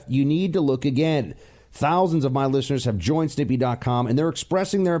and left, you need to look again. Thousands of my listeners have joined Snippy.com, and they're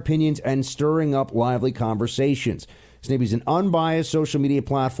expressing their opinions and stirring up lively conversations. Snippy's an unbiased social media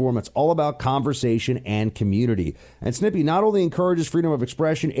platform that's all about conversation and community. And Snippy not only encourages freedom of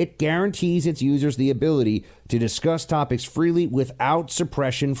expression, it guarantees its users the ability to discuss topics freely without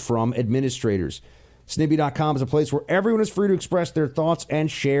suppression from administrators. Snippy.com is a place where everyone is free to express their thoughts and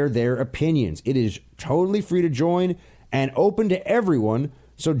share their opinions. It is totally free to join and open to everyone.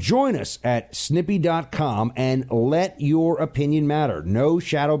 So join us at Snippy.com and let your opinion matter. No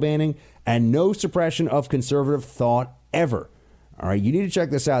shadow banning and no suppression of conservative thought ever. All right, you need to check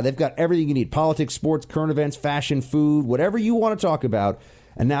this out. They've got everything you need: politics, sports, current events, fashion, food, whatever you want to talk about.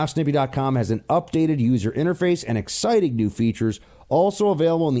 And now Snippy.com has an updated user interface and exciting new features, also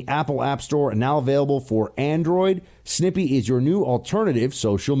available in the Apple App Store and now available for Android. Snippy is your new alternative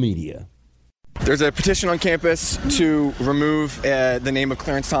social media. There's a petition on campus to remove the name of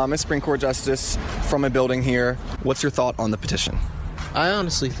Clarence Thomas, Supreme Court Justice, from a building here. What's your thought on the petition? I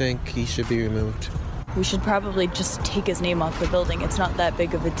honestly think he should be removed. We should probably just take his name off the building. It's not that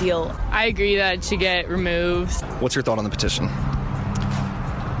big of a deal. I agree that it should get removed. What's your thought on the petition?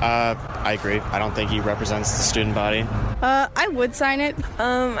 I agree. I don't think he represents the student body. I would sign it.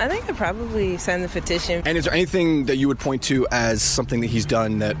 I think I'd probably sign the petition. And is there anything that you would point to as something that he's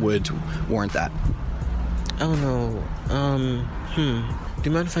done that would warrant that? Oh, no. Do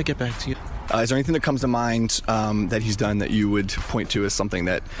you mind if I get back to you? Is there anything that comes to mind that he's done that you would point to as something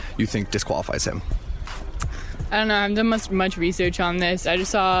that you think disqualifies him? I don't know. I haven't done much research on this. I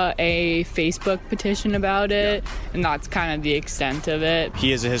just saw a Facebook petition about it, and that's kind of the extent of it.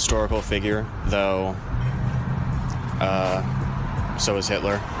 He is a historical figure, though. So is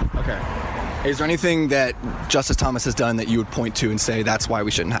Hitler. Okay. Is there anything that Justice Thomas has done that you would point to and say that's why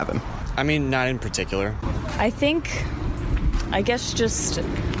we shouldn't have him? I mean, not in particular. I guess just,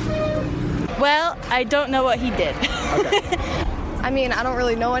 well, I don't know what he did. Okay. I mean, I don't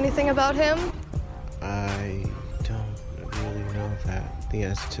really know anything about him. I don't really know the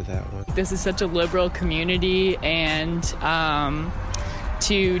answer to that one. This is such a liberal community, and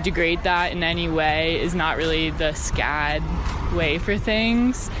to degrade that in any way is not really the SCAD way for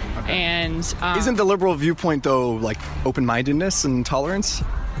things. Okay. And isn't the liberal viewpoint, though, like open-mindedness and tolerance?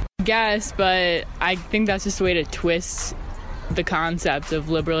 I guess, but I think that's just a way to twist the concept of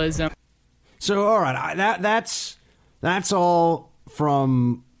liberalism. So, all right, that's all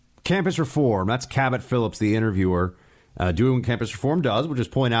from Campus Reform. That's Cabot Phillips, the interviewer, doing what Campus Reform does, which is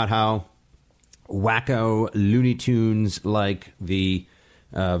point out how wacko Looney Tunes like the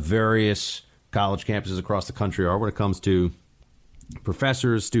various college campuses across the country are when it comes to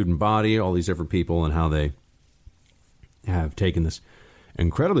professors, student body, all these different people, and how they have taken this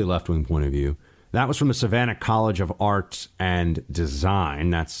incredibly left-wing point of view. That was from the Savannah College of Art and Design.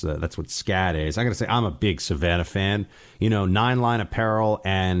 That's what SCAD is. I got to say, I'm a big Savannah fan. You know, Nine Line Apparel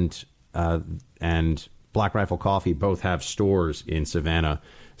and Black Rifle Coffee both have stores in Savannah.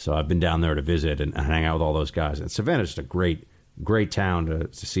 So I've been down there to visit and hang out with all those guys. And Savannah's just a great town to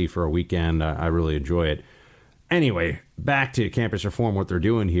see for a weekend. I really enjoy it. Anyway, back to Campus Reform, what they're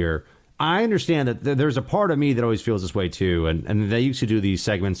doing here. I understand that there's a part of me that always feels this way too, and they used to do these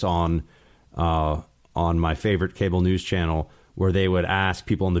segments on my favorite cable news channel where they would ask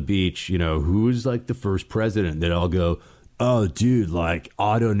people on the beach, you know, who's like the first president? They'd all go, oh, dude, like,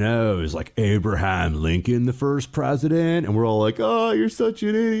 I don't know, is like Abraham Lincoln the first president? And we're all like, oh, you're such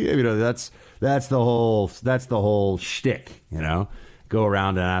an idiot. You know, that's the whole shtick, you know. Go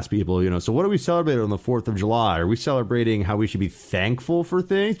around and ask people, you know, so what do we celebrate on the 4th of July? Are we celebrating how we should be thankful for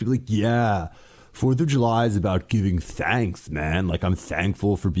things? People are like, yeah, 4th of July is about giving thanks, man. Like, I'm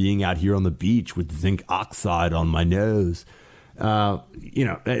thankful for being out here on the beach with zinc oxide on my nose. You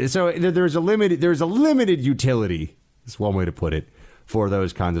know, so there's a limited utility, is one way to put it, for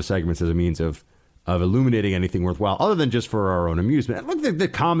those kinds of segments as a means of illuminating anything worthwhile, other than just for our own amusement. Look, the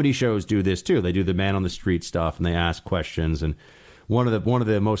comedy shows do this too. They do the man on the street stuff, and they ask questions. And one of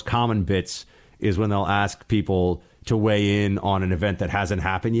the most common bits is when they'll ask people to weigh in on an event that hasn't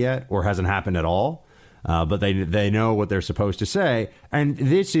happened yet or hasn't happened at all, but they know what they're supposed to say. And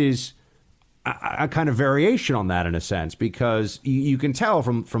this is a kind of variation on that in a sense, because you can tell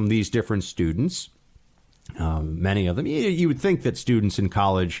from these different students, many of them, you would think that students in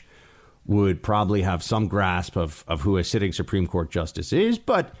college would probably have some grasp of who a sitting Supreme Court justice is,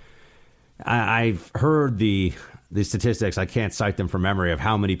 but I've heard the statistics, I can't cite them from memory, of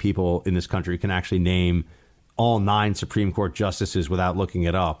how many people in this country can actually name all 9 Supreme Court justices without looking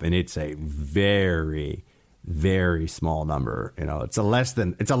it up, and it's a very, very small number. You know, it's a less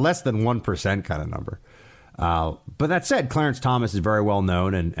than 1% kind of number. But that said, Clarence Thomas is very well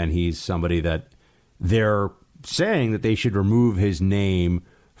known, and he's somebody that they're saying that they should remove his name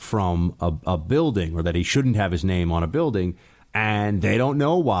from a building, or that he shouldn't have his name on a building. And they don't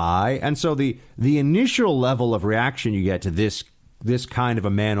know why. And so the initial level of reaction you get to this kind of a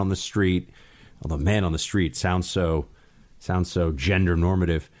man on the street, although man on the street sounds so gender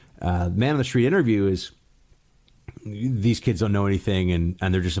normative. Man on the street interview is these kids don't know anything,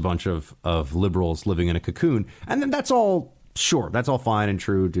 and they're just a bunch of liberals living in a cocoon. And then that's all fine and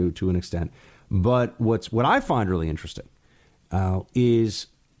true to an extent. But what I find really interesting is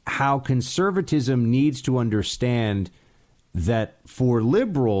how conservatism needs to understand that for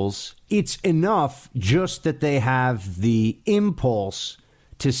liberals, it's enough just that they have the impulse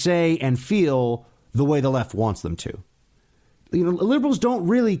to say and feel the way the left wants them to. You know, liberals don't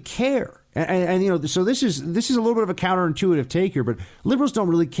really care. And you know, so this is a little bit of a counterintuitive take here, but liberals don't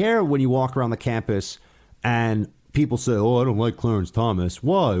really care when you walk around the campus and people say, oh, I don't like Clarence Thomas.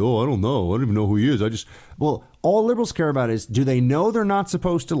 Why? Oh, I don't know. I don't even know who he is. All liberals care about is, do they know they're not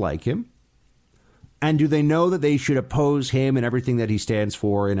supposed to like him? And do they know that they should oppose him and everything that he stands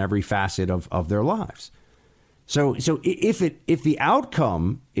for in every facet of their lives? So if the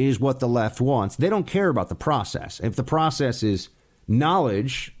outcome is what the left wants, they don't care about the process. If the process is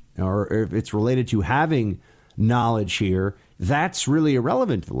knowledge, or if it's related to having knowledge here, that's really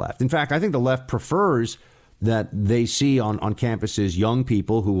irrelevant to the left. In fact, I think the left prefers that they see on campuses young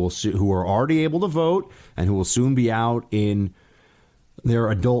people who are already able to vote and who will soon be out in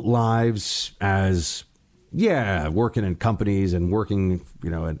their adult lives as working in companies and working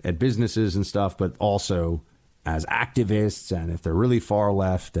at businesses and stuff, but also as activists, and if they're really far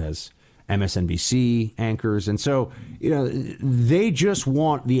left, as MSNBC anchors. And so they just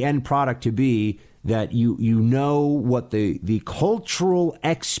want the end product to be that you know what the cultural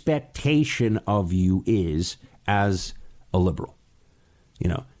expectation of you is as a liberal.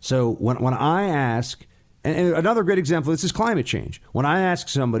 So when I ask, and another great example, this is climate change. When I ask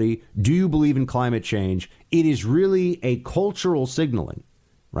somebody, do you believe in climate change? It is really a cultural signaling,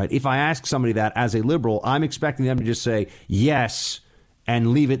 right? If I ask somebody that as a liberal, I'm expecting them to just say yes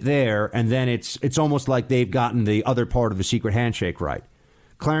and leave it there. And then it's almost like they've gotten the other part of the secret handshake right.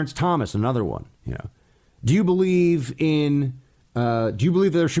 Clarence Thomas, another one, do you believe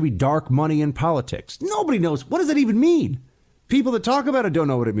there should be dark money in politics? Nobody knows. What does that even mean? People that talk about it don't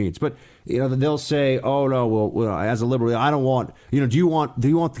know what it means, but they'll say, "Oh no, well, as a liberal, I don't want. Do you want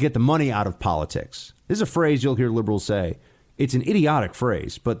to get the money out of politics?" This is a phrase you'll hear liberals say. It's an idiotic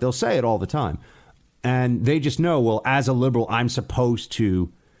phrase, but they'll say it all the time, and they just know. Well, as a liberal, I'm supposed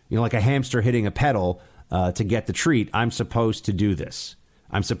to, like a hamster hitting a pedal to get the treat. I'm supposed to do this.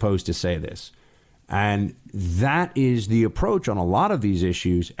 I'm supposed to say this, and that is the approach on a lot of these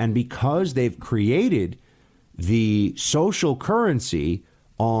issues. And because they've created the social currency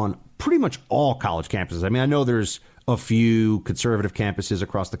on pretty much all college campuses. I mean, I know there's a few conservative campuses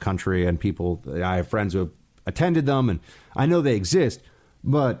across the country, and I have friends who have attended them, and I know they exist,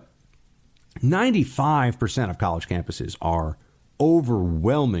 but 95% of college campuses are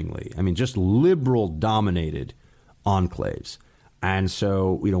overwhelmingly, just liberal dominated enclaves. And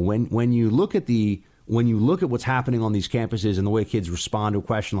so, when you look at what's happening on these campuses and the way kids respond to a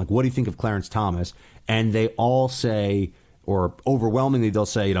question like, what do you think of Clarence Thomas? And they all say, or overwhelmingly they'll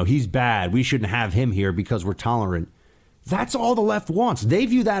say, he's bad. We shouldn't have him here because we're tolerant. That's all the left wants. They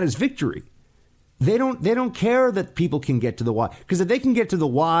view that as victory. They don't care that people can get to the why. Because if they can get to the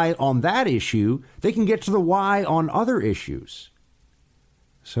why on that issue, they can get to the why on other issues.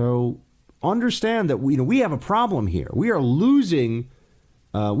 So understand that we have a problem here. We are losing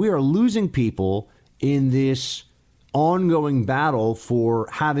people in this ongoing battle for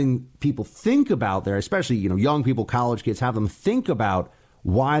having people think about especially young people, college kids, have them think about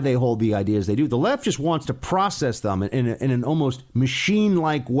why they hold the ideas they do. The left just wants to process them in an almost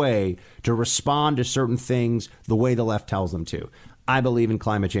machine-like way to respond to certain things the way the left tells them to. I believe in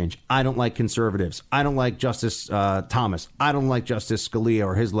climate change. I don't like conservatives. I don't like Justice Thomas. I don't like Justice Scalia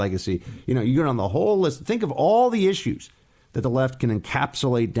or his legacy. You go down the whole list. Think of all the issues that the left can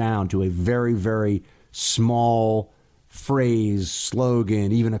encapsulate down to a very, very small phrase,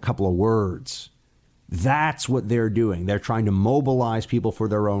 slogan, even a couple of words. That's what they're doing. They're trying to mobilize people for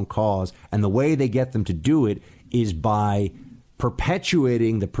their own cause. And the way they get them to do it is by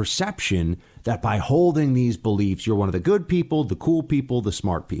perpetuating the perception that by holding these beliefs, you're one of the good people, the cool people, the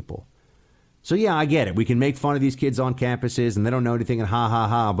smart people. So, yeah, I get it. We can make fun of these kids on campuses and they don't know anything and ha, ha,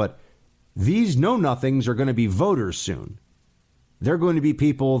 ha. But these know-nothings are going to be voters soon. They're going to be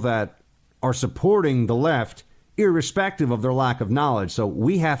people that are supporting the left irrespective of their lack of knowledge. So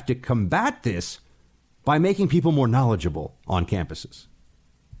we have to combat this by making people more knowledgeable on campuses.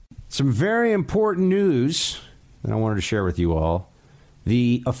 Some very important news that I wanted to share with you all.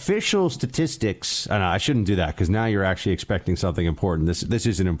 The official statistics, I shouldn't do that because now you're actually expecting something important. This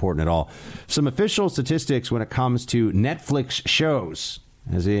isn't important at all. Some official statistics when it comes to Netflix shows,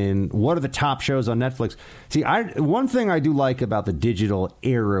 as in what are the top shows on Netflix. See, one thing I do like about the digital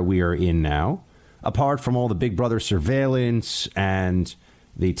era we are in now, apart from all the Big Brother surveillance and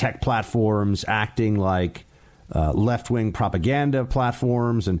the tech platforms acting like left-wing propaganda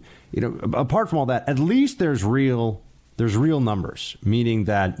platforms, and apart from all that, at least there's real numbers, meaning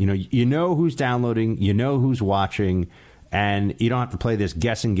that you know who's downloading, you know who's watching, and you don't have to play this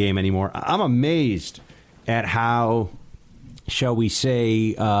guessing game anymore. I'm amazed at how, shall we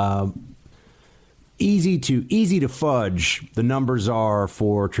say, easy to fudge the numbers are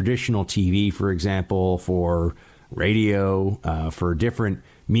for traditional TV, for example, for radio, for different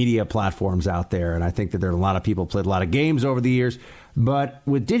media platforms out there. And I think that there are a lot of people played a lot of games over the years. But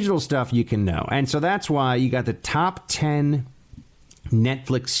with digital stuff, you can know. And so that's why you got the top 10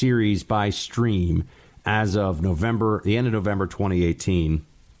 Netflix series by stream as of the end of November 2018.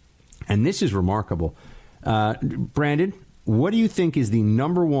 And this is remarkable. Brandon, what do you think is the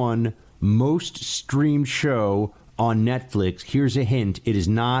number one most streamed show on Netflix? Here's a hint. It is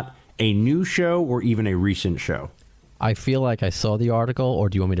not a new show or even a recent show. I feel like I saw the article, or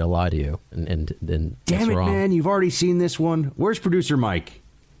do you want me to lie to you? And Damn it, wrong. man! You've already seen this one. Where's producer Mike?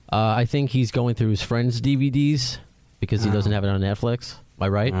 I think he's going through his Friends DVDs because he doesn't have it on Netflix. Am I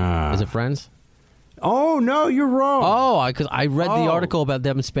right? Is it Friends? Oh no, you're wrong. Oh, because I read the article about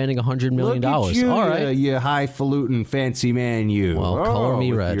them spending $100 million. Look at you, All right, you highfalutin fancy man. You. Well, color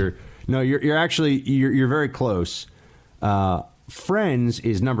me red. You're actually you're very close. Friends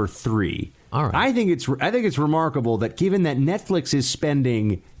is number 3. All right. I think it's remarkable that given that Netflix is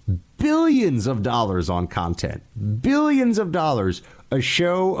spending billions of dollars on content, billions of dollars, a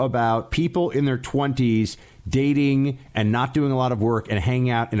show about people in their 20s dating and not doing a lot of work and hanging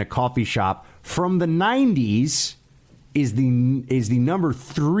out in a coffee shop from the 90s is the number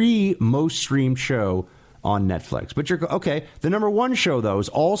 3 most streamed show on Netflix. But you're okay. The number 1 show though is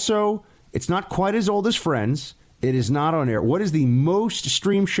also, it's not quite as old as Friends. It is not on air. What is the most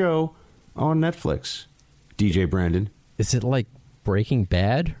streamed show on Netflix? DJ Brandon. Is it like Breaking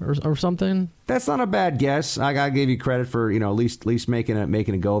Bad or something? That's not a bad guess. I gotta give you credit for at least making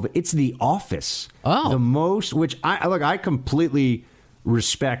a go of it. It's The Office. Oh, the most. Which I completely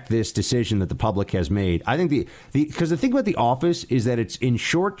respect this decision that the public has made. I think because the thing about The Office is that it's in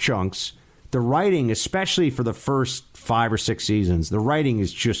short chunks. The writing, especially for the first 5 or 6 seasons, the writing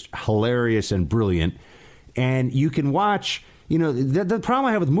is just hilarious and brilliant. And you can watch. The problem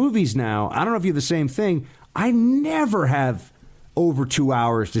I have with movies now, I don't know if you have the same thing. I never have over 2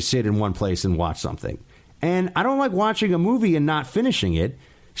 hours to sit in one place and watch something. And I don't like watching a movie and not finishing it.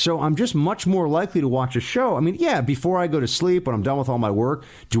 So I'm just much more likely to watch a show. I mean, yeah, before I go to sleep, when I'm done with all my work,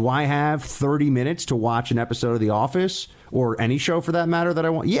 do I have 30 minutes to watch an episode of The Office or any show for that matter that I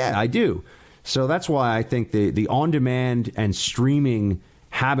want? Yeah, I do. So that's why I think the on-demand and streaming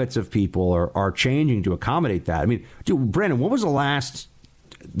habits of people are changing to accommodate that. I mean, dude, Brandon, what was the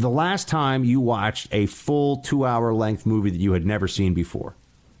last time you watched a full 2-hour length movie that you had never seen before?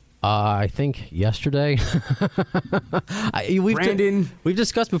 I think yesterday. We've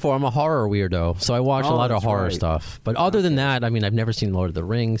discussed before. I'm a horror weirdo, so I watch a lot of horror stuff. But other than that, I mean, I've never seen Lord of the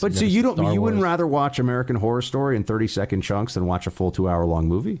Rings. But so you wouldn't rather watch American Horror Story in 30-second chunks than watch a full 2-hour long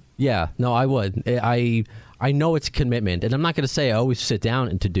movie? Yeah, no, I would. I know it's a commitment, and I'm not going to say I always sit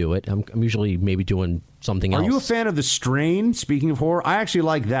down to do it. I'm usually maybe doing something else. Are you a fan of The Strain? Speaking of horror, I actually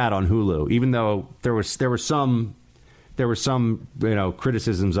like that on Hulu, even though there were some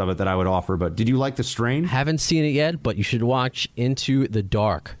criticisms of it that I would offer. But did you like The Strain? Haven't seen it yet, but you should watch Into the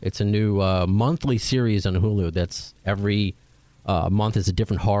Dark. It's a new monthly series on Hulu. That's every month is a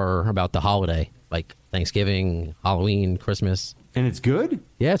different horror about the holiday, like Thanksgiving, Halloween, Christmas. And it's good?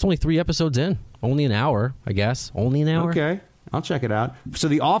 Yeah, it's only 3 episodes in. Only an hour, I guess. Only an hour. Okay. I'll check it out. So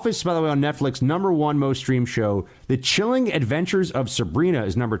The Office, by the way, on Netflix, number 1 most streamed show. The Chilling Adventures of Sabrina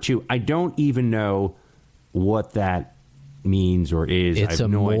is number 2. I don't even know what that means or is. It's a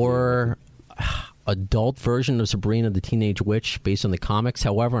more adult version of Sabrina the Teenage Witch based on the comics.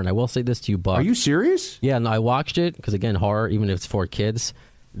 However, and I will say this to you, Buck. Are you serious? Yeah, no, I watched it because, again, horror, even if it's for kids,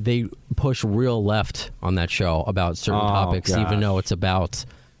 they push real left on that show about certain topics, even though it's about...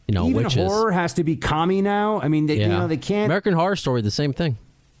 Even witches. Horror has to be commie now. I mean, they can't. American Horror Story, the same thing.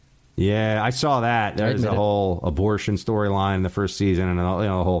 Yeah, I saw that. There's a whole abortion storyline in the first season, and the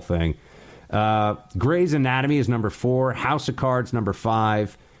whole thing. Grey's Anatomy is number 4. House of Cards number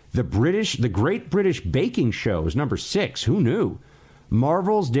 5. The Great British Baking Show is number 6. Who knew?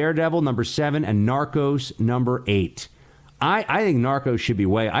 Marvel's Daredevil number 7, and Narcos number 8. I think Narcos should be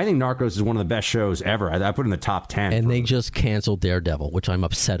I think Narcos is one of the best shows ever. I put it in the top 10. And they just canceled Daredevil, which I'm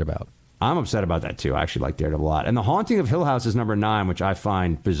upset about. I'm upset about that, too. I actually like Daredevil a lot. And The Haunting of Hill House is number 9, which I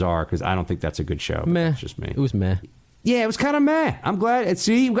find bizarre because I don't think that's a good show. Meh. It's just me. It was meh. Yeah, it was kind of meh. I'm glad.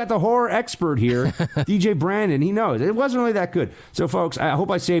 See, you've got the horror expert here, DJ Brandon. He knows. It wasn't really that good. So, folks, I hope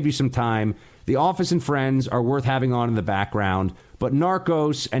I saved you some time. The Office and Friends are worth having on in the background. But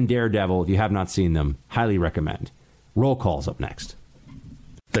Narcos and Daredevil, if you have not seen them, highly recommend. Roll call's up next.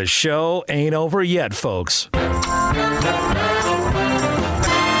 The show ain't over yet, folks.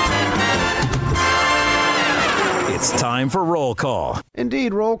 It's time for Roll Call.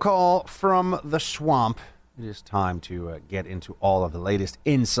 Indeed, Roll Call from the swamp. It is time to get into all of the latest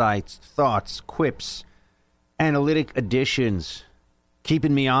insights, thoughts, quips, analytic additions,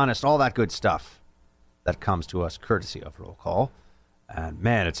 keeping me honest, all that good stuff that comes to us courtesy of Roll Call. And,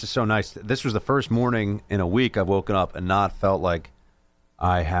 man, it's just so nice. This was the first morning in a week I've woken up and not felt like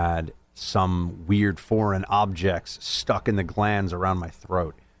I had some weird foreign objects stuck in the glands around my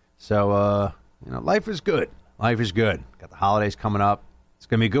throat. So, life is good. Life is good. Got the holidays coming up. It's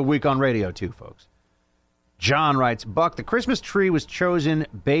going to be a good week on radio, too, folks. John writes, Buck, the Christmas tree was chosen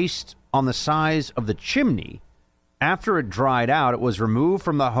based on the size of the chimney After it dried out, it was removed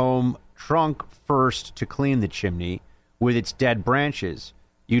from the home trunk first to clean the chimney with its dead branches.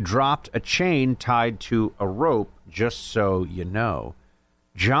 You dropped a chain tied to a rope, just so you know.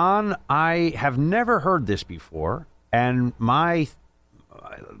 John, I have never heard this before, and my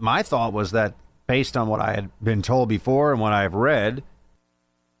thought was that, based on what I had been told before and what I have read,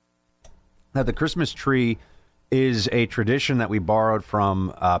 that the Christmas tree is a tradition that we borrowed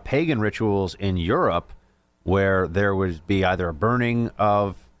from pagan rituals in Europe, where there would be either a burning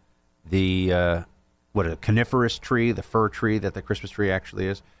of the a coniferous tree, the fir tree that the Christmas tree actually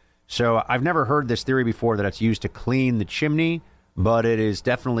is. So I've never heard this theory before that it's used to clean the chimney, but it is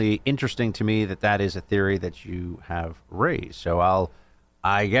definitely interesting to me that that is a theory that you have raised. So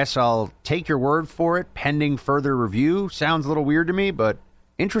I guess I'll take your word for it, pending further review. Sounds a little weird to me, but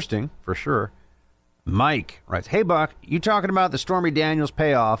interesting for sure. Mike writes, "Hey, Buck, you talking about the Stormy Daniels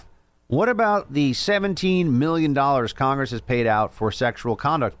payoff. What about the $17 million Congress has paid out for sexual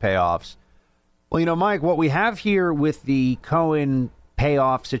conduct payoffs?" Well, Mike, what we have here with the Cohen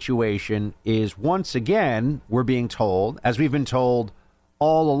payoff situation is, once again, we're being told, as we've been told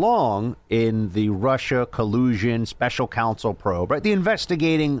all along in the Russia collusion special counsel probe, right? The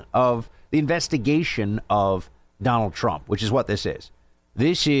investigation of Donald Trump, which is what this is.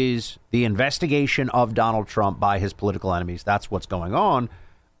 This is the investigation of Donald Trump by his political enemies. That's what's going on.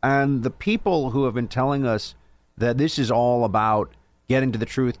 And the people who have been telling us that this is all about getting to the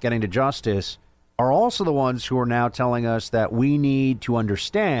truth, getting to justice, are also the ones who are now telling us that we need to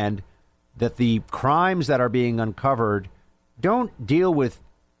understand that the crimes that are being uncovered don't deal with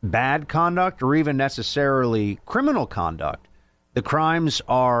bad conduct or even necessarily criminal conduct. The crimes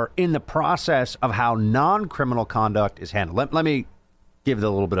are in the process of how non-criminal conduct is handled. Let me give a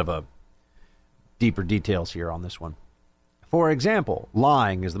little bit of a deeper details here on this one. For example,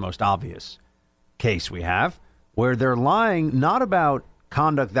 lying is the most obvious case we have, where they're lying not about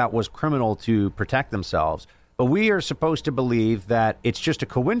conduct that was criminal to protect themselves, but we are supposed to believe that it's just a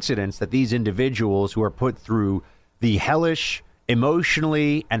coincidence that these individuals who are put through the hellish,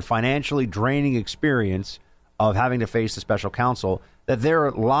 emotionally and financially draining experience of having to face the special counsel, that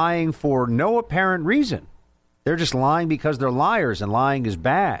they're lying for no apparent reason. They're just lying because they're liars, and lying is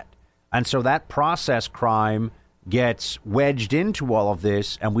bad. And so that process crime gets wedged into all of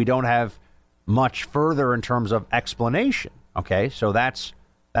this, and we don't have much further in terms of explanation. Okay, so that's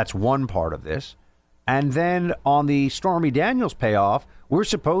one part of this. And then on the Stormy Daniels payoff, we're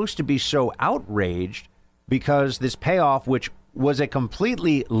supposed to be so outraged because this payoff, which was a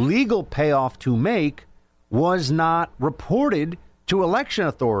completely legal payoff to make, was not reported to election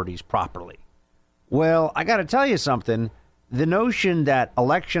authorities properly. Well, I got to tell you something. The notion that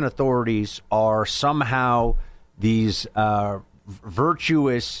election authorities are somehow these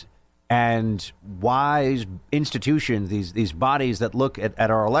virtuous and wise institutions, these bodies that look at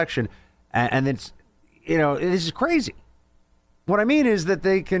our election, and it's, this is crazy. What I mean is that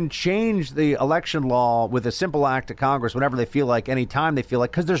they can change the election law with a simple act of Congress whenever they feel like, anytime they feel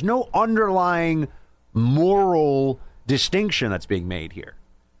like, because there's no underlying moral distinction that's being made here.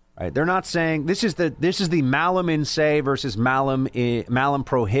 Right? They're not saying this is the malum in se versus malum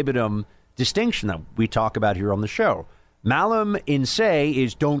prohibitum distinction that we talk about here on the show. Malum in se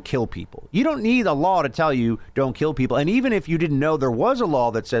is don't kill people. You don't need a law to tell you don't kill people. And even if you didn't know there was a law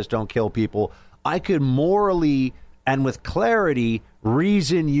that says don't kill people, I could morally and with clarity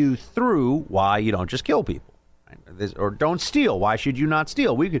reason you through why you don't just kill people. Right? Or don't steal. Why should you not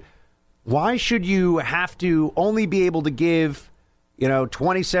steal? Why should you have to only be able to give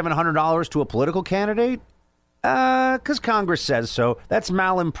 $2,700 to a political candidate? Because Congress says so. That's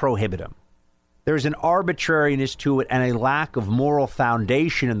malum prohibitum. There's an arbitrariness to it and a lack of moral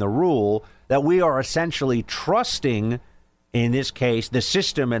foundation in the rule that we are essentially trusting, in this case, the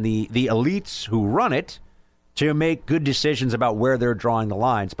system and the elites who run it to make good decisions about where they're drawing the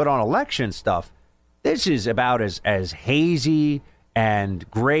lines. But on election stuff, this is about as hazy and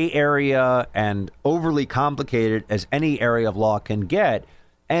gray area and overly complicated as any area of law can get.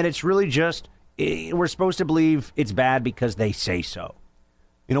 And it's really just, we're supposed to believe it's bad because they say so.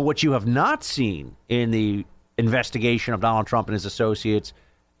 What you have not seen in the investigation of Donald Trump and his associates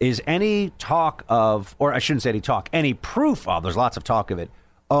is any talk of, or I shouldn't say any talk, any proof of, there's lots of talk of it,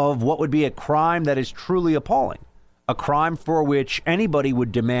 of what would be a crime that is truly appalling, a crime for which anybody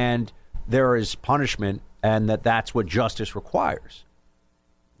would demand there is punishment and that's what justice requires.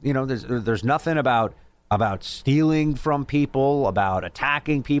 There's nothing about stealing from people, about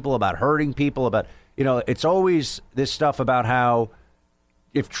attacking people, about hurting people, about, it's always this stuff about how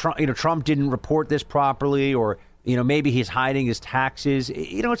if Trump didn't report this properly, or maybe he's hiding his taxes.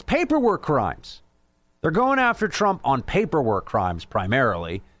 It's paperwork crimes. They're going after Trump on paperwork crimes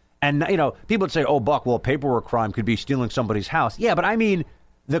primarily. And, people would say, oh, Buck, well, a paperwork crime could be stealing somebody's house. Yeah, but I mean,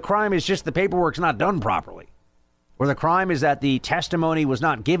 the crime is just the paperwork's not done properly. Or the crime is that the testimony was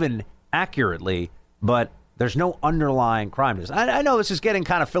not given accurately, but there's no underlying crime. I know this is getting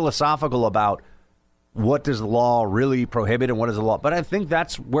kind of philosophical about what does the law really prohibit and what is the law, but I think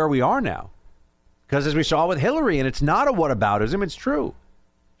that's where we are now. Because as we saw with Hillary, and it's not a whataboutism, it's true.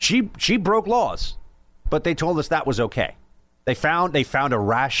 She broke laws, but they told us that was okay. They found a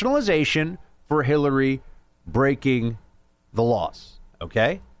rationalization for Hillary breaking the laws,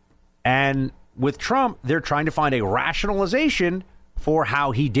 okay? And with Trump, they're trying to find a rationalization for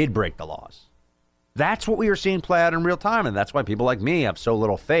how he did break the laws. That's what we are seeing play out in real time, and that's why people like me have so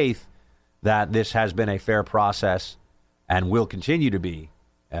little faith that this has been a fair process and will continue to be,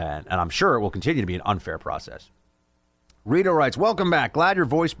 and I'm sure it will continue to be an unfair process. Rito writes, welcome back. Glad your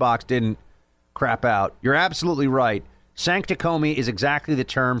voice box didn't crap out. You're absolutely right. Sancticomey is exactly the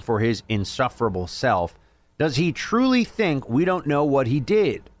term for his insufferable self. Does he truly think we don't know what he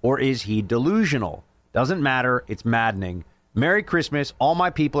did? Or is he delusional? Doesn't matter. It's maddening. Merry Christmas. All my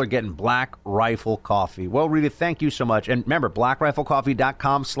people are getting Black Rifle Coffee. Well, Rita, thank you so much. And remember,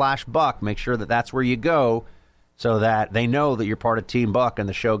 blackriflecoffee.com/Buck. Make sure that that's where you go so that they know that you're part of Team Buck and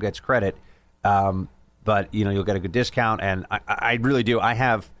the show gets credit. But, you'll get a good discount. And I really do. I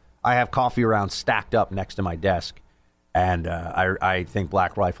have coffee around stacked up next to my desk. And I think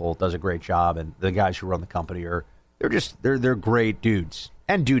Black Rifle does a great job, and the guys who run the company they're great dudes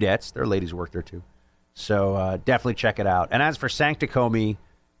and dudettes. There are ladies who work there too, so definitely check it out. And as for Sancticomey,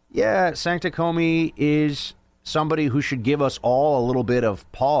 Sancticomey is somebody who should give us all a little bit of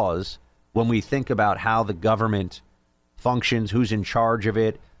pause when we think about how the government functions, who's in charge of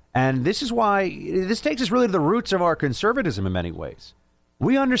it, and this is why this takes us really to the roots of our conservatism in many ways.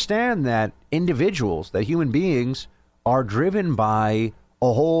 We understand that individuals, that human beings, are driven by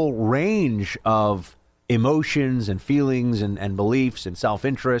a whole range of emotions and feelings and beliefs and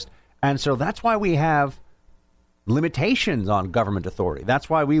self-interest. And so that's why we have limitations on government authority. That's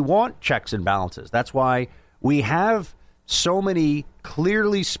why we want checks and balances. That's why we have so many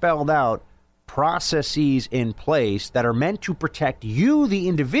clearly spelled out processes in place that are meant to protect you, the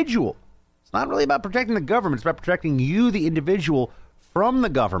individual. It's not really about protecting the government. It's about protecting you, the individual, from the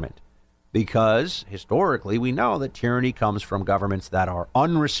government. Because historically, we know that tyranny comes from governments that are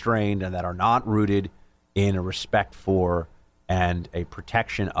unrestrained and that are not rooted in a respect for and a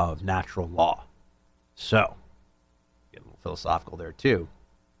protection of natural law. So, get a little philosophical there, too.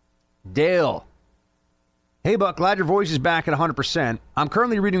 Dale. Hey, Buck, glad your voice is back at 100%. I'm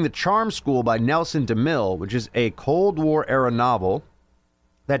currently reading The Charm School by Nelson DeMille, which is a Cold War-era novel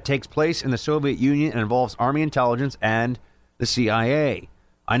that takes place in the Soviet Union and involves Army intelligence and the CIA.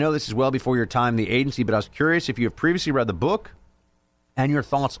 I know this is well before your time in the agency, but I was curious if you have previously read the book and your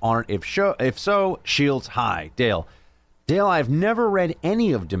thoughts on it. If so, shields high. Dale, I've never read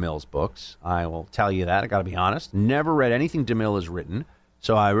any of DeMille's books. I will tell you that. I got to be honest. Never read anything DeMille has written.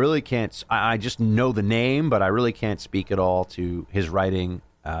 So I really can't. I just know the name, but I really can't speak at all to his writing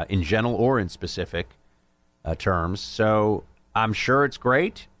in general or in specific terms. So I'm sure it's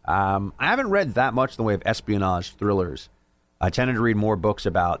great. I haven't read that much in the way of espionage thrillers. I tended to read more books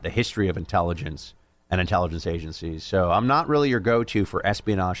about the history of intelligence and intelligence agencies. So I'm not really your go-to for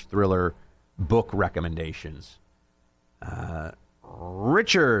espionage thriller book recommendations.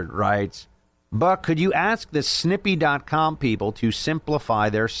 Richard writes, Buck, could you ask the Snippy.com people to simplify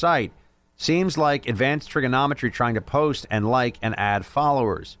their site? Seems like advanced trigonometry trying to post and like and add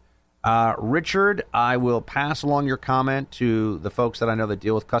followers. Richard, I will pass along your comment to the folks that I know that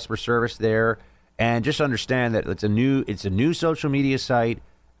deal with customer service there. And just understand that it's a new social media site,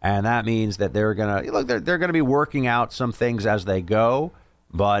 and that means that they're gonna be working out some things as they go.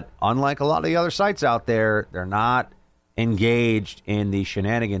 But unlike a lot of the other sites out there, they're not engaged in the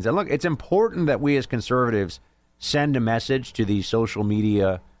shenanigans. And look, it's important that we as conservatives send a message to these social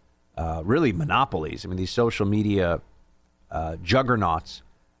media, really monopolies. I mean, these social media juggernauts,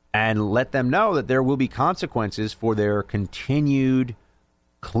 and let them know that there will be consequences for their continued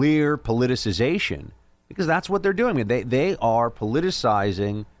clear politicization, because that's what they're doing. I mean, they are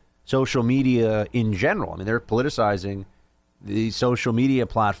politicizing social media in general. I mean, they're politicizing the social media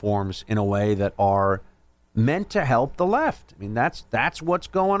platforms in a way that are meant to help the left. I mean, that's what's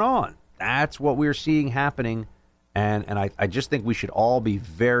going on. That's what we're seeing happening, and I just think we should all be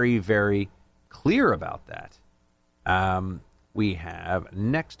very, very clear about that. We have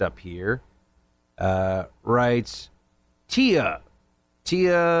next up here, writes Tia.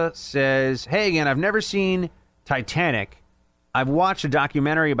 Tia says, hey, again, I've never seen Titanic, I've watched a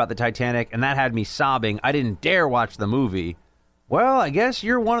documentary about the Titanic, and that had me sobbing. I didn't dare watch the movie. Well, I guess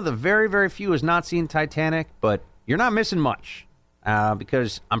you're one of the very, very few who has not seen Titanic, but you're not missing much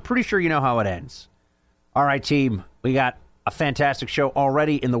because I'm pretty sure you know how it ends. All right, team, we got a fantastic show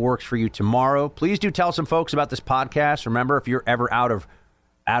already in the works for you tomorrow. Please do tell some folks about this podcast. Remember, if you're ever out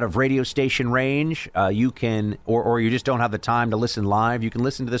of radio station range, you can, or you just don't have the time to listen live, you can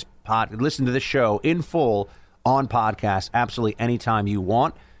listen to this show in full on podcast absolutely anytime you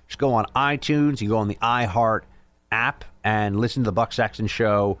want. Just go on iTunes, you go on the iHeart app, and listen to the Buck Sexton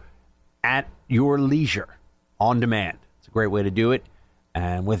Show at your leisure on demand. It's a great way to do it.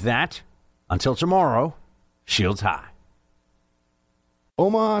 And with that, until tomorrow, shields high.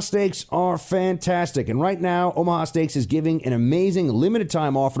 Omaha Steaks are fantastic. And right now, Omaha Steaks is giving an amazing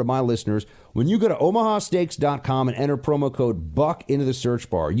limited-time offer to my listeners. When you go to omahasteaks.com and enter promo code BUCK into the search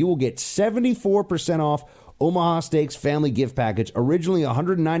bar, you will get 74% off Omaha Steaks Family Gift Package. Originally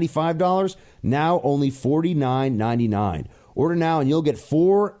 $195, now only $49.99. Order now and you'll get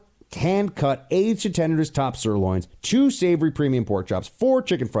 4 hand-cut aged to tenderness top sirloins, 2 savory premium pork chops, 4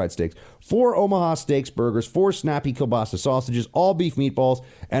 chicken fried steaks, 4 Omaha Steaks burgers, 4 snappy kielbasa sausages, all beef meatballs,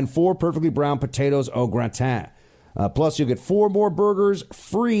 and 4 perfectly brown potatoes au gratin. Plus, you'll get 4 more burgers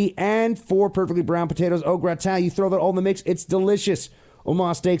free and 4 perfectly brown potatoes au gratin. You throw that all in the mix, it's delicious.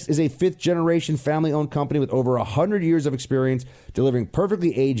 Omaha Steaks is a 5th-generation family-owned company with over 100 years of experience delivering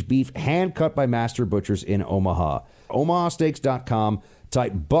perfectly aged beef hand-cut by master butchers in Omaha. omahasteaks.com.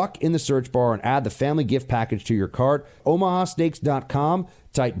 Type BUCK in the search bar and add the family gift package to your cart. omahasteaks.com.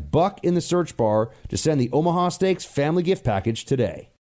 Type BUCK in the search bar to send the Omaha Steaks family gift package today.